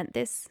to prevent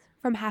this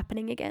from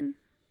happening again?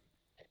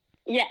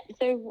 Yeah,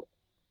 so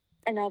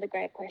another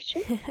great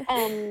question.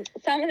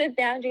 Some of the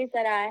boundaries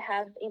that I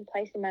have in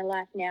place in my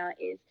life now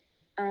is,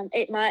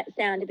 it might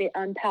sound a bit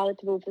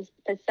unpalatable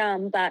for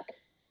some, but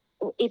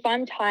if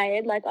I'm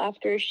tired, like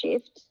after a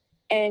shift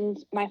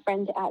and my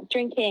friends are out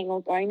drinking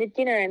or going to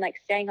dinner and like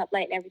staying up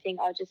late and everything,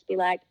 I'll just be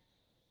like,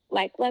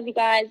 love you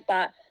guys,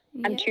 but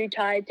I'm too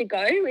tired to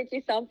go, which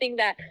is something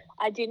that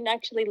I didn't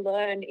actually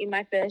learn in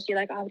my first year.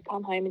 Like, I would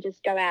come home and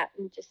just go out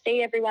and just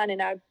see everyone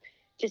and I'd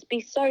just be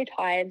so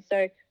tired.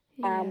 So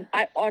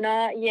I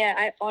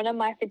honor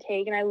my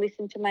fatigue and I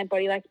listen to my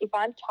body. Like, if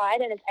I'm tired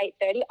and it's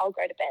 8:30, I'll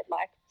go to bed.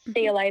 Like,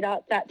 see you later.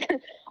 That's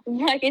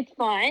like, it's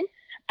fine.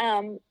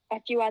 A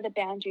few other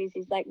boundaries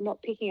is like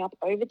not picking up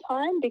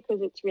overtime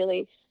because it's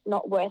really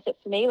not worth it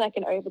for me, like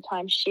an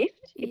overtime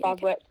shift. If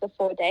I've worked the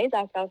 4 days,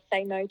 I'll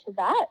say no to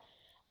that.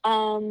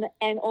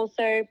 And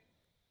also,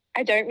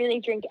 I don't really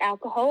drink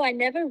alcohol. I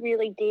never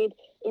really did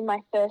in my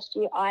first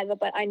year either,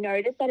 but I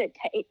noticed that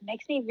it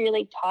makes me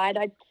really tired.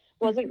 I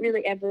wasn't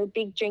really ever a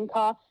big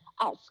drinker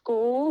at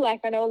school.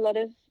 Like, I know a lot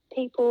of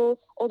people,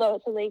 although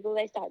it's illegal,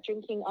 they start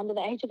drinking under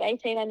the age of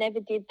 18. I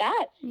never did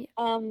that.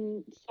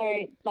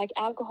 So, like,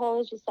 alcohol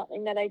is just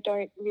something that I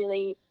don't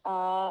really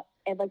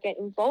ever get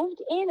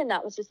involved in, and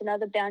that was just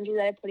another boundary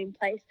that I put in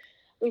place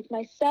with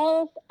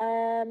myself.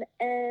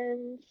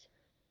 And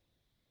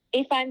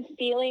if I'm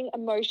feeling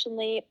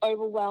emotionally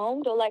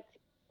overwhelmed or like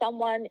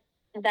someone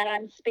that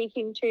I'm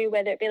speaking to,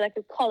 whether it be like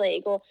a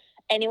colleague or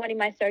anyone in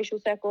my social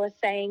circle is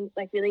saying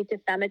like really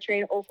defamatory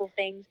and awful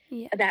things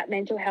about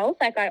mental health,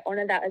 like I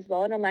honor that as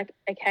well. And I'm like,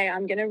 okay,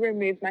 I'm going to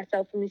remove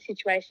myself from this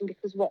situation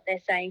because what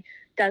they're saying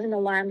doesn't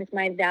align with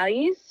my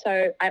values.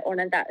 So I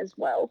honor that as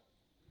well.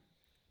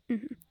 No,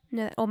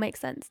 that all makes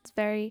sense. It's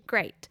very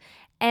great.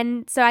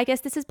 And so I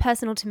guess this is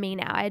personal to me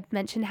now. I'd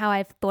mentioned how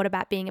I've thought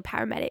about being a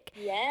paramedic.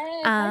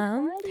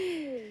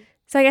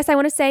 So I guess I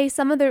want to say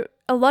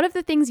a lot of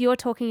the things you're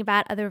talking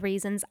about are the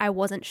reasons I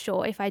wasn't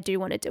sure if I do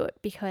want to do it,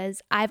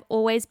 because I've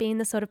always been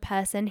the sort of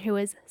person who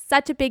is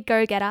such a big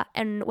go-getter.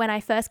 And when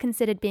I first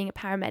considered being a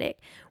paramedic,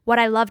 what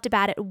I loved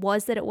about it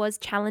was that it was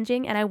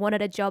challenging and I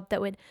wanted a job that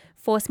would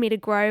force me to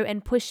grow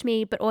and push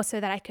me, but also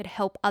that I could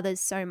help others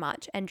so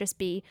much and just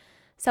be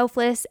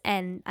selfless.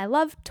 And I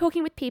love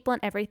talking with people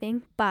and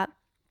everything, but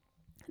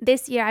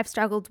this year I've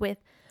struggled with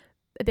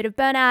a bit of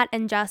burnout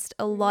and just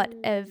a lot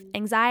of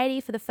anxiety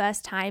for the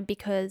first time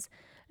because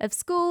of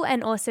school,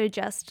 and also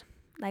just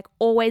like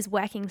always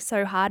working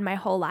so hard my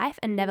whole life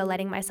and never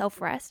letting myself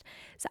rest.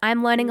 So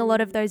I'm learning a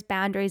lot of those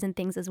boundaries and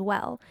things as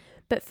well.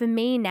 But for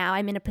me now,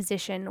 I'm in a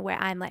position where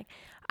I'm like,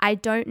 I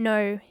don't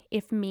know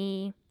if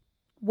me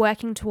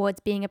working towards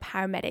being a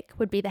paramedic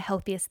would be the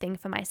healthiest thing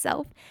for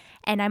myself.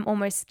 And I'm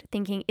almost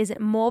thinking, is it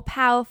more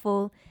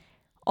powerful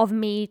of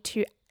me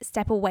to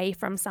step away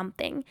from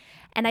something?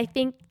 And I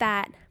think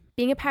that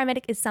being a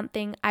paramedic is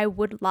something I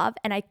would love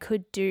and I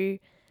could do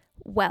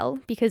well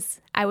because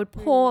I would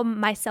pour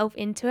myself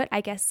into it,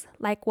 I guess,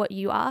 like what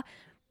you are.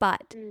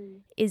 But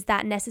is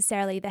that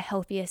necessarily the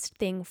healthiest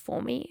thing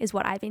for me, is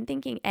what I've been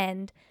thinking.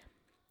 And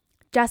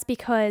just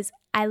because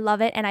I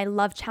love it and I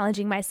love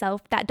challenging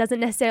myself, that doesn't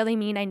necessarily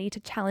mean I need to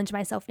challenge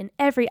myself in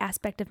every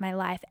aspect of my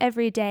life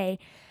every day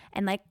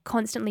and like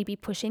constantly be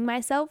pushing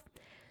myself.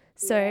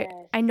 So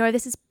I know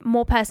this is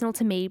more personal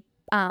to me,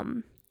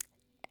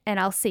 and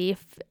I'll see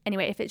if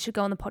it should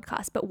go on the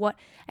podcast, but what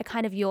are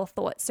kind of your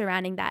thoughts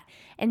surrounding that?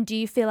 And do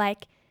you feel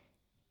like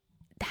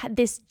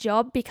this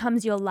job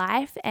becomes your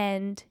life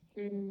and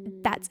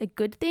that's a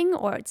good thing,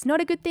 or it's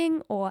not a good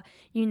thing, or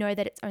you know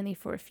that it's only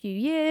for a few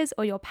years,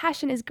 or your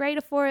passion is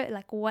greater for it?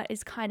 Like, what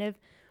is kind of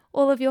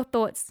all of your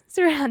thoughts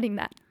surrounding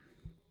that?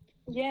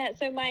 Yeah,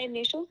 so my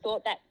initial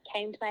thought that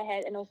came to my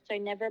head, and also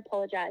never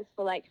apologize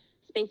for like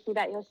speaking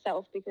about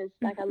yourself, because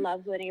like I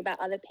love learning about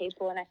other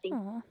people, and I think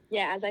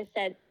as I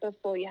said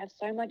before, you have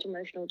so much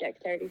emotional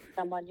dexterity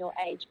for someone your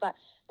age. But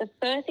the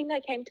first thing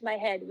that came to my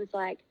head was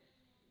like,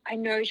 I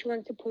know she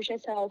wants to push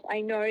herself, I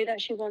know that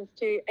she wants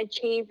to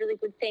achieve really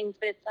good things,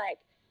 but it's like,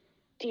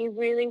 do you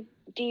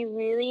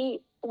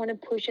really want to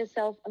push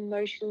yourself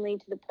emotionally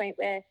to the point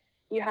where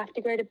you have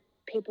to go to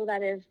people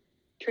that have,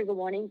 trigger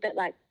warning, but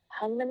like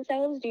hung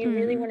themselves? Do you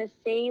really want to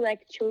see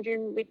like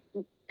children with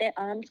their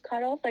arms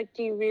cut off? Like,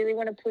 do you really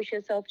want to push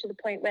yourself to the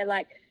point where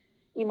like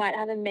you might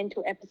have a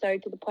mental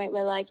episode, to the point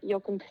where like you're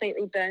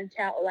completely burnt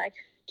out? Or like,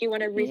 do you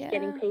want to risk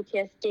getting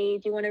PTSD?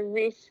 Do you want to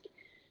risk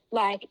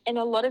like, and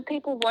a lot of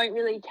people won't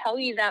really tell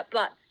you that,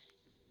 but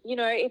you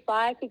know, if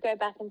I could go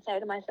back and say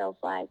to myself,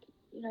 like,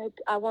 you know,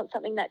 I want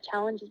something that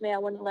challenges me, I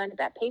want to learn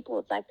about people,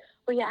 it's like,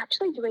 well, you're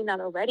actually doing that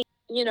already.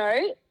 You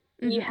know,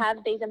 you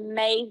have this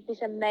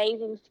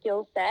amazing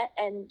skill set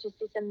and just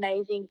this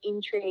amazing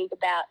intrigue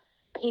about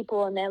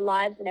people and their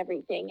lives and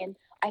everything. And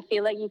I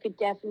feel like you could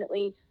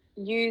definitely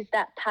use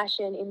that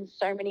passion in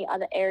so many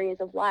other areas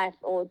of life,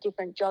 or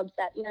different jobs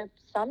that, you know,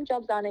 some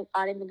jobs aren't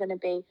even going to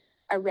be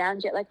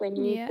around yet. Like when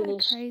you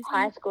finish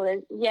high school,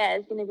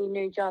 there's going to be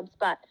new jobs.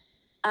 But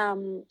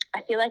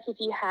I feel like if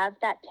you have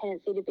that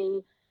tendency to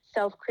be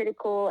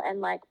self-critical and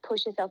like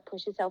push yourself,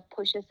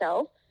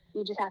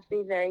 you just have to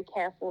be very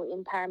careful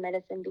in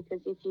paramedicine, because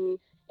if you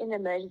in an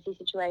emergency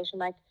situation,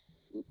 like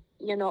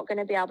you're not going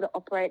to be able to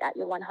operate at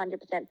your 100%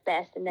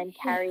 best, and then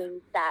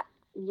carrying that,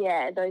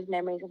 those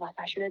memories of like,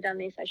 I should have done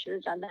this, I should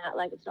have done that.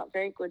 Like, it's not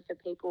very good for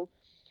people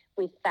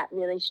with that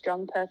really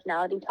strong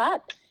personality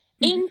type.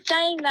 In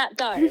saying that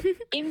though,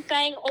 in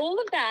saying all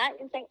of that,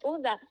 if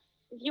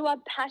you are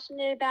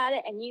passionate about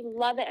it and you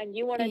love it and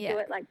you want to do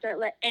it, like, don't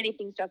let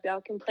anything stop you.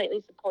 I'll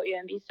completely support you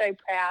and be so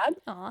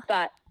proud.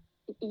 But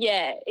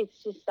yeah,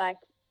 it's just like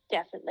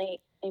definitely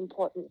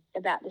important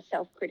about the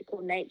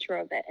self-critical nature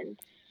of it and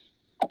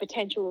a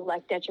potential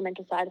like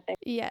detrimental side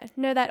effect. Yeah,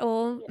 no, that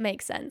all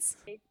makes sense.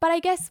 But I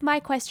guess my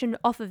question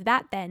off of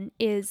that then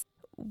is,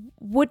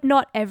 would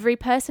not every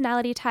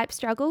personality type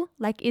struggle?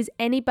 Like, is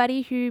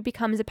anybody who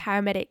becomes a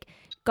paramedic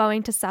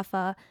going to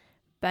suffer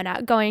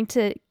burnout, going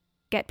to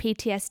get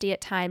PTSD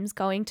at times,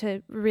 going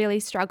to really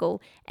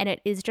struggle, and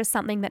it is just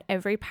something that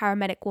every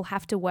paramedic will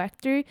have to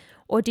work through?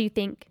 Or do you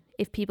think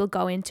if people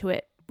go into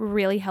it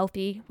really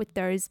healthy with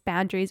those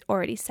boundaries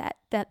already set,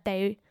 that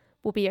they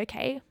will be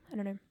okay? I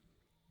don't know.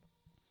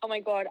 Oh my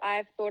God,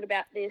 I've thought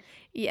about this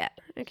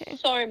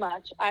so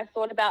much. I've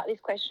thought about this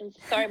question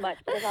so much,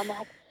 because I'm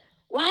like,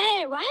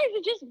 why is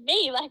it just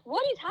me? Like,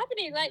 what is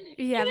happening? Like,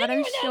 but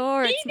I'm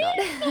sure it's not.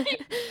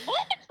 Like,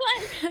 what?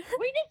 Like,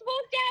 we just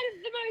walked out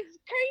of the most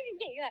crazy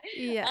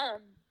thing. Like,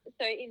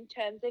 so in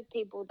terms of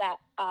people that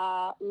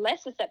are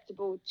less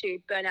susceptible to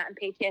burnout and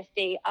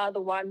PTSD, are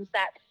the ones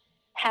that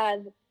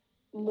have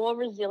more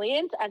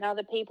resilience, and are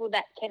the people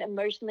that can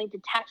emotionally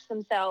detach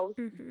themselves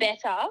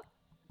better,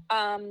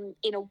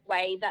 in a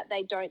way that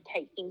they don't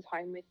take things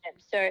home with them.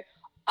 So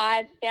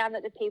I've found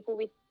that the people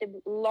with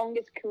the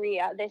longest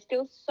career, they're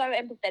still so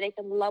empathetic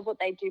and love what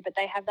they do, but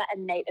they have that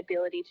innate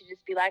ability to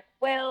just be like,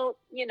 well,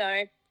 you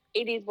know,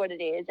 it is what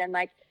it is. And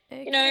like,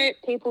 you know,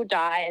 people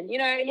die, and, you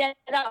know,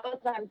 that was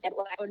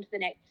on to the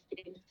next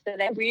thing. So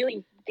they're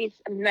really this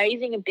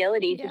amazing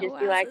ability to just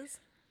be like,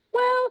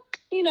 well,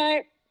 you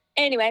know,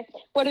 anyway,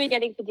 what are we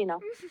getting for dinner?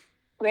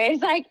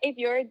 Whereas, like, if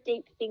you're a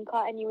deep thinker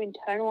and you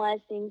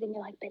internalize things and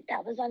you're like, but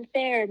that was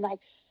unfair, and like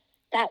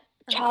that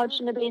child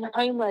shouldn't have been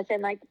homeless,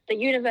 and like the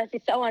universe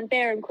is so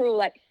unfair and cruel.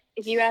 Like,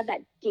 if you have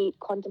that deep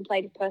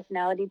contemplative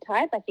personality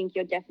type, I think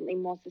you're definitely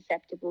more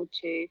susceptible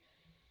to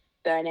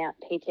burnout,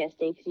 PTSD,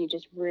 because you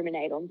just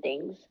ruminate on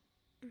things.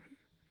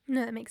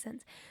 No, that makes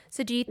sense.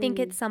 So do you think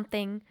it's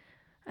something,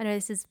 I know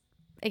this is,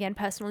 again,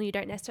 personal, you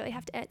don't necessarily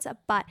have to answer,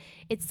 but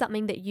it's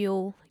something that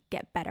you'll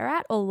get better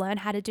at or learn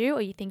how to do,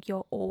 or you think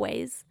you're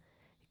always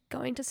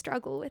going to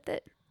struggle with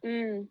it?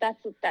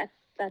 That's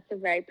a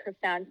very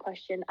profound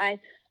question. I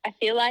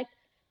feel like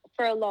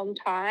for a long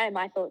time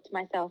I thought to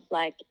myself,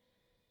 like,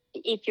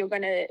 if you're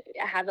going to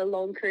have a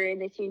long career in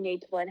this, you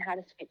need to learn how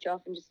to switch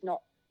off and just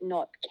not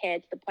care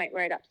to the point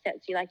where it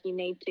upsets you. Like, you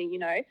need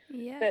to,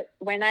 Yeah. But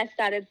when I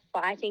started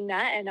fighting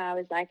that and I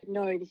was like,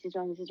 no, this is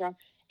wrong,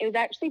 it was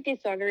actually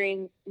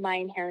dishonoring my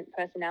inherent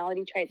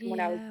personality traits and what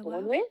I was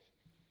born with.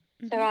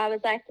 So I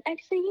was like,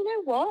 actually, you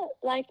know what?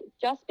 Like,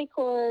 just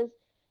because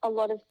a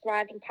lot of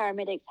thriving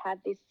paramedics have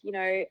this,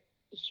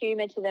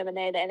 humor to them and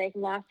they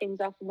can laugh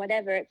things off and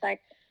whatever, it's like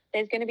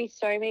there's going to be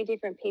so many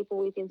different people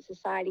within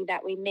society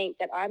that we meet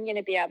that I'm going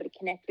to be able to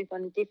connect with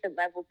on a different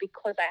level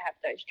because I have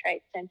those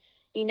traits. And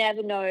you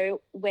never know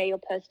where your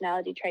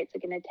personality traits are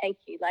going to take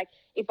you. Like,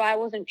 if I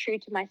wasn't true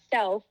to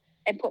myself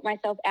and put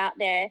myself out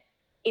there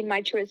in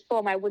my truest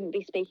form, I wouldn't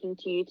be speaking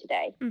to you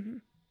today.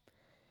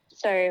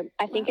 So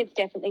I think it's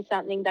definitely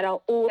something that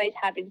I'll always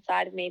have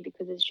inside of me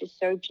because it's just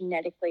so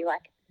genetically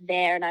like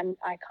there, and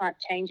I can't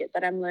change it,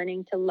 but I'm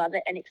learning to love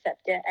it and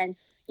accept it and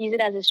use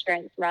it as a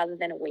strength rather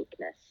than a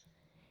weakness.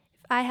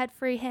 If I had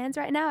free hands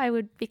right now, I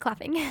would be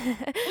clapping.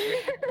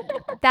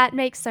 That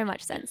makes so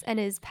much sense and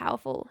is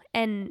powerful.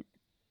 And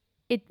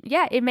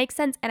it makes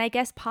sense. And I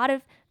guess part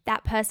of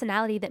that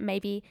personality that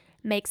maybe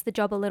makes the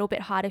job a little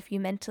bit harder for you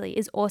mentally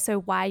is also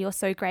why you're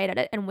so great at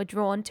it and were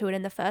drawn to it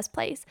in the first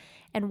place,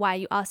 and why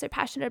you are so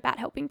passionate about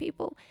helping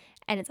people.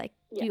 And it's like,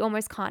 you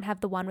almost can't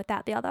have the one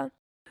without the other.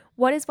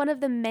 What is one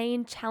of the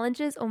main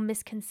challenges or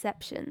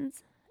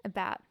misconceptions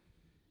about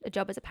a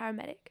job as a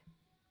paramedic?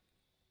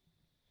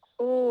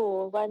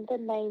 Oh, one of the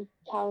main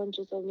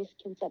challenges or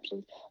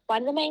misconceptions.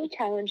 One of the main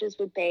challenges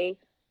would be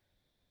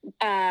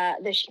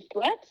the shift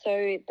work.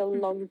 So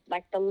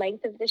the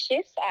length of the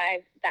shifts,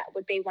 that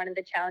would be one of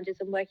the challenges,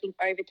 and working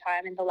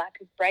overtime and the lack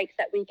of breaks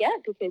that we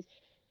get, because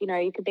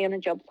you could be on a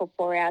job for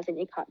 4 hours and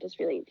you can't just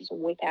really just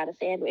whip out a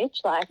sandwich.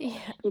 Like,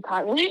 you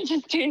can't really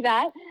just do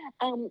that.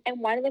 And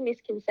one of the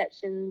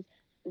misconceptions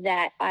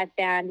that I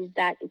found is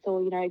that it's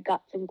all,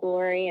 guts and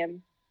glory,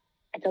 and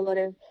it's a lot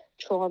of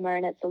trauma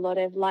and it's a lot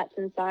of lights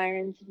and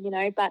sirens,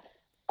 but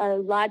a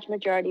large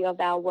majority of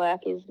our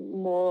work is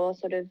more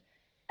sort of,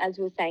 as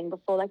we were saying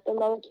before, like the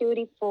low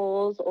acuity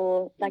falls,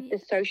 or like the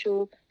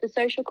social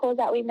calls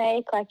that we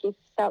make. Like, if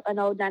an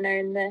old nana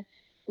in the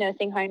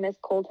nursing home has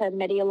called her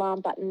Medi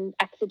alarm button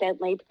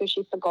accidentally because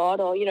she forgot,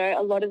 or,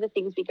 a lot of the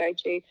things we go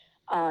to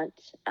aren't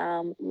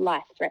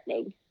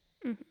life-threatening.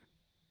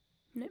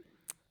 No,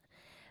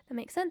 that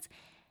makes sense.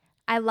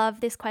 I love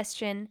this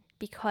question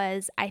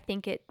because I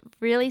think it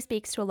really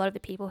speaks to a lot of the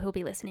people who'll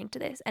be listening to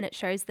this, and it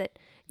shows that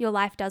your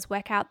life does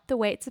work out the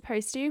way it's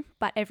supposed to,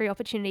 but every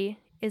opportunity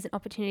is an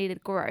opportunity to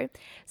grow.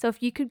 So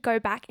if you could go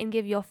back and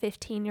give your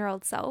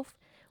 15-year-old self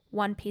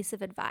one piece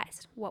of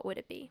advice, what would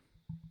it be?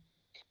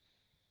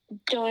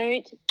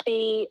 Don't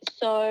be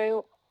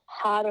so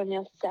hard on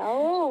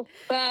yourself.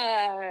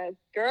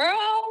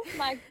 Girl,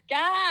 my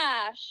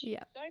gosh.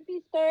 Yeah. Don't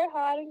be so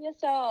hard on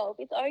yourself.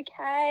 It's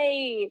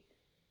okay.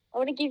 I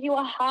want to give you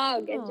a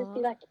hug and just be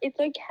like, it's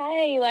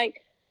okay.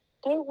 Like,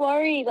 don't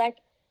worry. Like,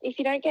 if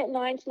you don't get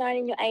 99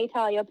 in your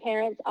ATAR, your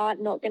parents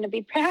aren't not going to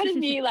be proud of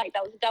you. Like,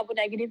 that was a double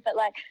negative. But,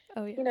 like,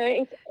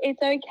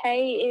 it's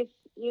okay if,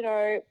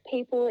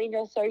 people in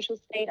your social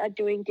state are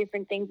doing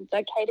different things. It's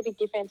okay to be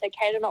different. It's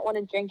okay to not want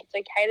to drink. It's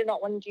okay to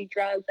not want to do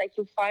drugs. Like,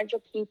 you'll find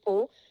your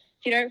people.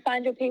 If you don't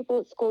find your people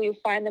at school, you'll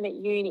find them at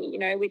uni,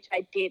 which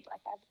I did.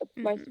 Like, I have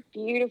the most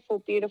beautiful,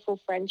 beautiful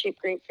friendship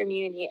group from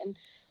uni. And,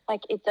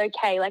 like, it's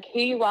okay. Like, who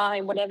you are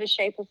in whatever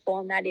shape or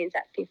form that is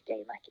at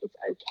 15, like, it's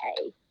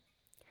okay.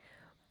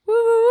 Woo,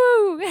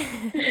 woo,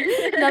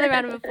 woo. Another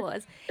round of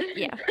applause.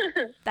 Yeah,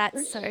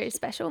 that's so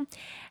special.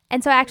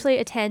 And so actually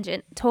a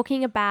tangent,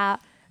 talking about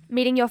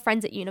meeting your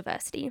friends at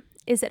university.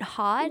 Is it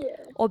hard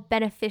or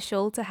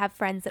beneficial to have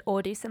friends that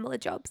all do similar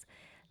jobs?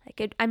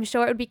 Like, I'm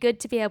sure it would be good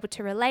to be able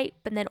to relate,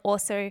 but then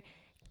also,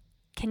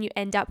 can you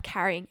end up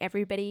carrying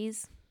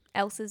everybody's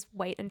else's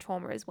weight and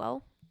trauma as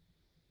well?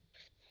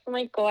 Oh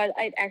my God,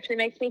 it actually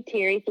makes me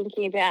teary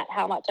thinking about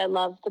how much I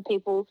love the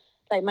people,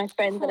 like my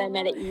friends that I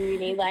met at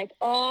uni. Like,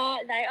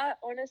 they are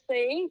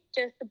honestly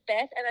just the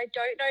best. And I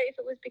don't know if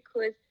it was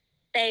because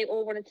they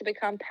all wanted to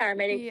become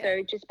paramedics.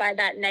 So just by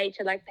that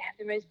nature, like, they have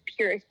the most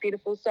purest,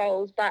 beautiful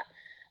souls. But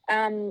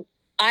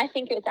I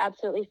think it's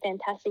absolutely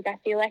fantastic. I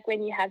feel like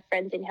when you have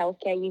friends in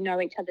healthcare, you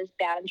know each other's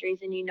boundaries,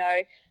 and you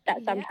know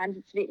that sometimes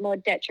it's a bit more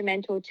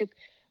detrimental to,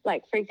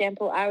 like, for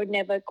example, I would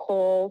never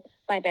call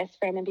my best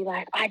friend and be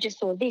like, I just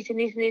saw this and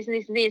this and this and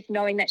this and this,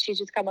 knowing that she's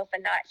just come off a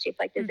night shift.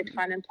 Like, there's a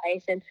time and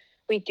place, and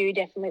we do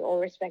definitely all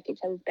respect each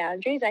other's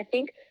boundaries. I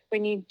think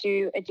when you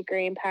do a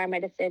degree in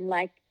paramedicine,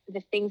 like,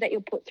 the things that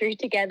you'll put through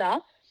together,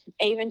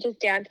 even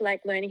just down to,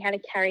 like, learning how to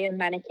carry a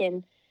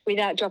mannequin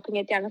without dropping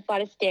it down a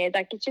flight of stairs,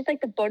 like, it's just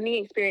like the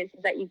bonding experiences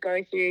that you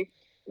go through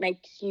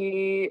makes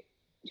you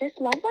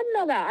just love one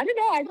another. I don't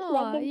know, I just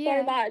love them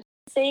so much.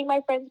 seeing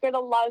my friends go to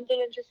London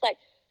and just like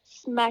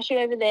smash it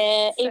over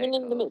there, So even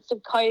in the cool. midst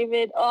of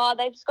COVID. Oh,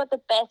 they've just got the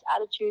best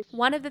attitude.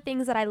 One of the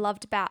things that I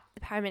loved about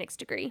the paramedics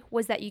degree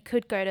was that you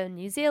could go to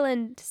New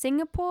Zealand,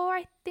 Singapore,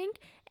 I think,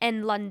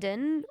 and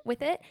London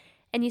with it.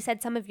 And you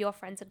said some of your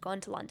friends had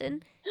gone to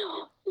London.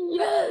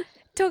 Yes.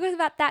 Talk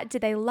about that.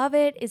 Did they love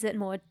it? Is it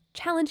more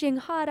challenging,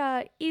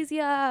 harder,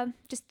 easier?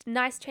 Just a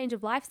nice change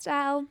of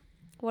lifestyle?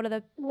 What are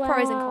the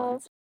pros and Wow.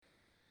 cons?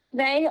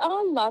 They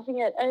are loving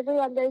it.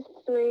 Everyone, there's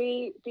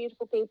 3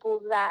 beautiful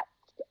people that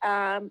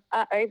are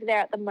over there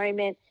at the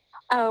moment.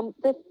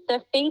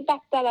 The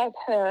feedback that I've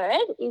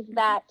heard is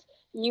that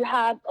you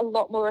have a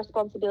lot more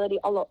responsibility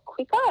a lot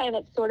quicker, and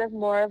it's sort of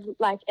more of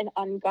like an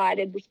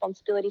unguided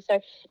responsibility.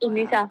 So in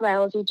New South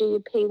Wales, you do your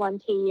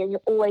P1T and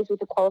you're always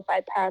with a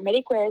qualified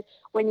paramedic, whereas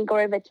when you go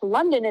over to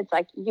London, it's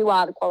like you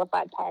are the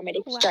qualified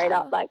paramedic straight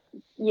up. Like,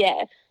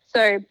 yeah.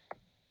 So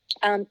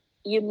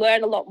you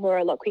learn a lot more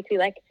a lot quickly.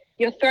 Like,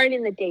 you're thrown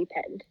in the deep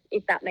end,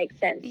 if that makes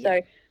sense. Yeah.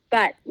 So,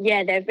 but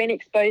yeah, they've been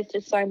exposed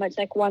to so much.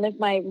 Like, one of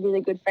my really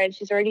good friends,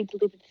 she's already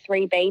delivered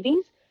 3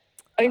 babies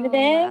over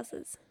there.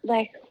 Wowzers.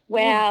 Like,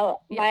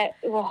 wow.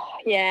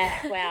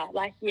 Yeah. Wow.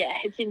 Like, yeah,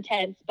 it's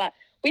intense. But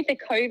with the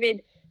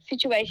COVID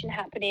situation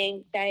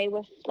happening, they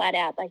were flat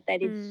out. Like, they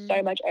did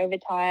so much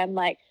overtime.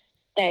 Like,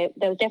 there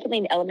was definitely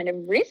an element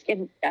of risk.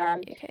 And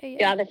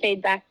the other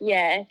feedback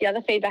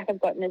I've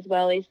gotten as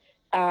well is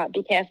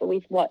be careful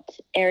with what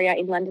area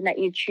in London that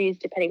you choose,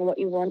 depending on what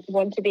you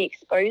want to be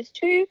exposed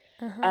to.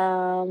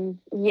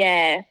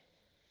 Yeah.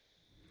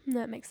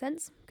 That makes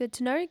sense. Good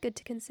to know. Good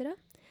to consider.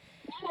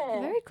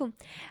 Yeah. Very cool.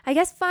 I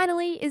guess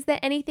finally, is there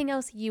anything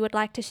else you would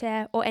like to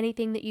share, or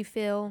anything that you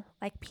feel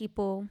like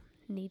people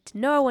need to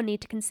know or need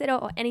to consider,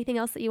 or anything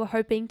else that you were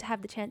hoping to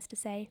have the chance to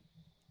say?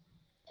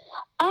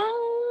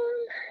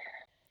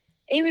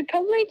 It would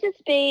probably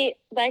just be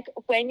like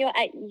when you're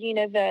at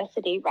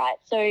university, right?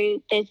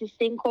 So there's this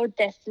thing called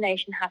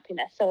destination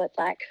happiness. So it's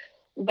like,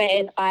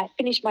 when I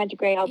finish my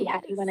degree, I'll be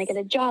happy. When I get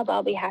a job,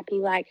 I'll be happy.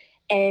 Like,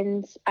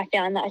 and I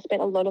found that I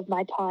spent a lot of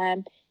my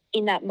time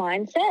in that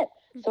mindset.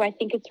 So I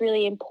think it's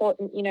really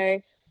important,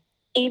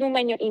 even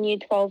when you're in year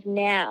 12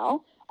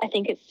 now, I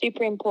think it's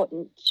super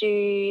important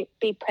to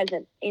be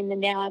present in the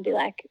now and be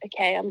like,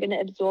 okay, I'm going to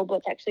absorb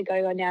what's actually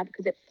going on now,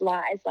 because it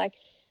flies. Like,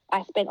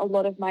 I spent a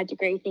lot of my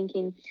degree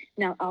thinking,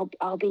 no,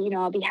 I'll be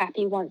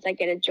happy once I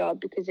get a job,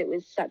 because it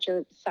was such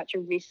a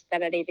risk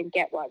that I'd even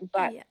get one.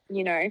 But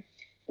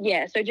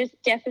so just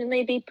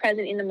definitely be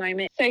present in the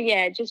moment. So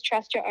yeah, just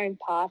trust your own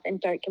path and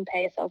don't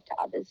compare yourself to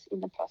others in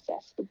the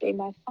process, would be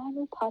my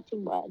final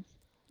parting words.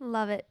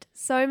 Love it.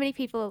 So many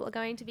people are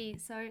going to be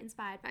so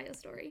inspired by your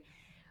story,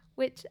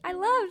 which I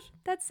love.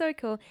 That's so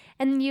cool.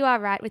 And you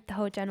are right with the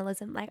whole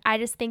journalism. Like, I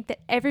just think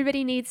that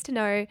everybody needs to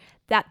know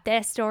that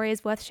their story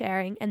is worth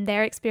sharing and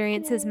their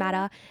experiences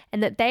matter,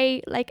 and that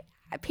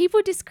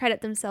people discredit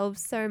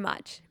themselves so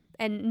much,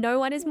 and no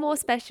one is more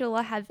special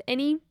or have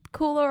any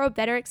cooler or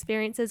better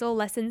experiences or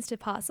lessons to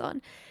pass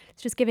on.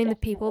 It's just giving the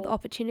people the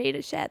opportunity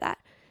to share that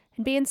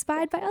and be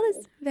inspired by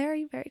others.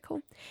 Very, very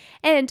cool.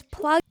 And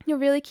plug your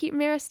really cute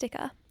mirror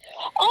sticker.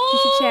 You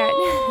should share it.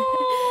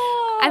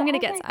 I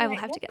will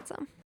have to get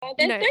some.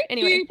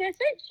 Cute. They're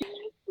so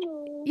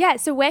cute. Yeah,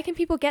 so where can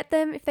people get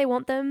them if they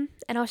want them?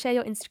 And I'll share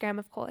your Instagram,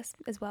 of course,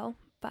 as well.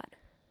 But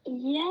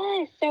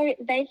yeah, so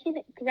they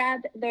can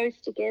grab those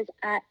stickers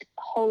at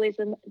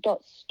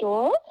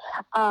holism.store.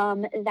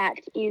 That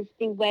is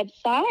the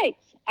website.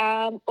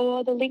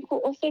 Or the link will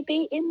also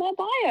be in my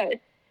bio.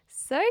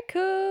 So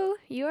cool.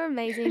 You're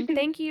amazing.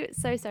 Thank you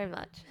so, so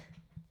much.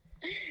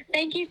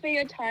 Thank you for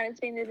your time.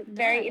 It's been a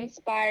very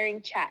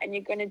inspiring chat, and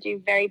you're going to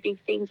do very big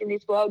things in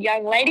this world,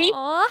 young lady.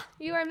 Aw,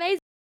 you are amazing.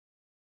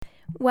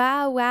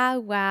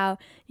 Wow.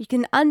 You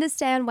can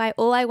understand why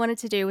all I wanted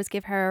to do was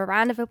give her a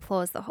round of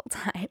applause the whole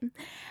time.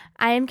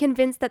 I am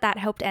convinced that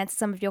helped answer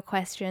some of your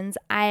questions.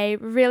 I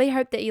really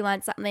hope that you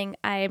learned something.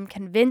 I am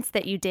convinced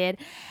that you did.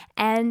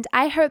 And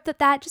I hope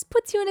that just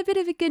puts you in a bit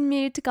of a good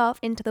mood to go off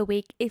into the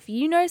week. If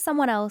you know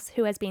someone else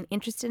who has been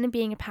interested in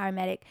being a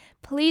paramedic,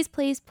 please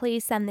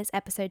send this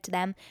episode to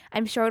them.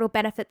 I'm sure it'll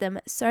benefit them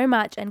so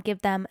much and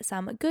give them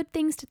some good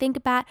things to think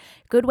about,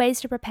 good ways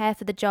to prepare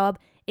for the job.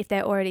 If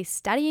they're already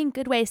studying,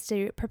 good ways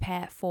to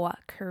prepare for a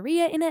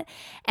career in it,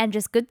 and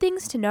just good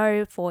things to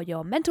know for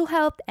your mental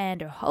health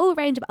and a whole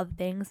range of other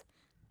things.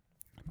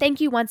 Thank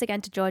you once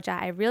again to Georgia.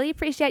 I really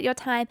appreciate your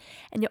time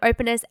and your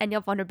openness and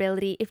your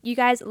vulnerability. If you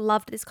guys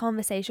loved this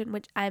conversation,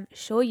 which I'm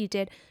sure you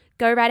did,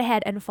 go right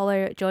ahead and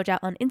follow Georgia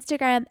on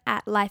Instagram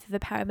at Life of a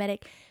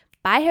Paramedic.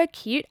 Buy her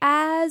cute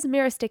as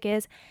mirror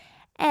stickers.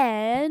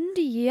 And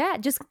yeah,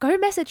 just go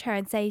message her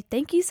and say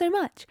thank you so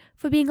much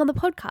for being on the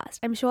podcast.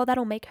 I'm sure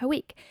that'll make her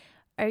week.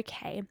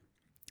 Okay.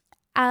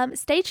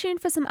 Stay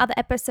tuned for some other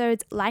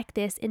episodes like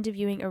this,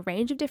 interviewing a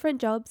range of different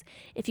jobs.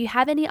 If you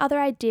have any other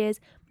ideas,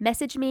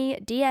 message me,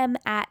 DM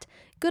at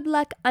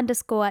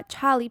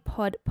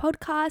goodluck_CharliePod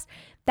podcast.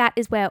 That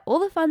is where all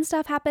the fun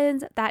stuff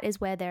happens. That is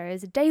where there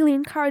is daily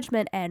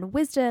encouragement and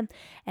wisdom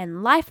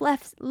and life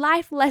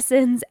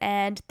lessons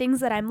and things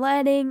that I'm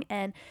learning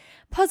and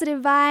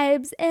positive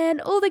vibes, and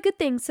all the good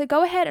things. So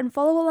go ahead and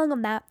follow along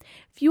on that.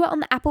 If you are on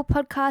the Apple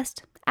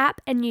Podcast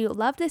app and you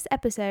love this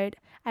episode,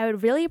 I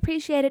would really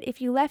appreciate it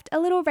if you left a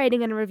little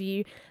rating and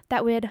review.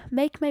 That would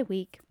make my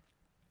week.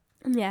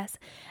 And yes,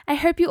 I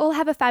hope you all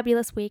have a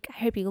fabulous week. I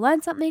hope you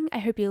learn something. I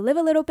hope you live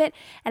a little bit.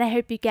 And I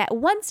hope you get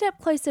one step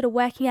closer to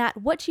working out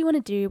what you want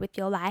to do with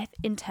your life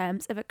in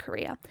terms of a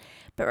career.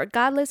 But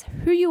regardless,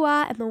 who you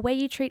are and the way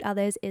you treat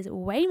others is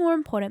way more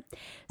important.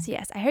 So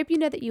yes, I hope you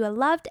know that you are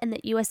loved and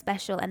that you are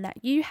special and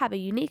that you have a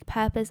unique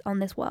purpose on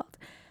this world.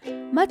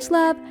 Much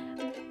love.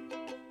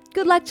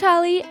 Good luck,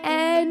 Charlie.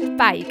 And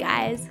bye, you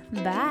guys.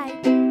 Bye.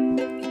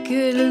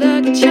 Good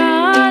luck,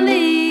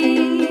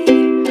 Charlie.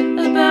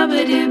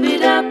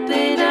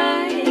 Ba-ba-doo-ba-da-ba-da.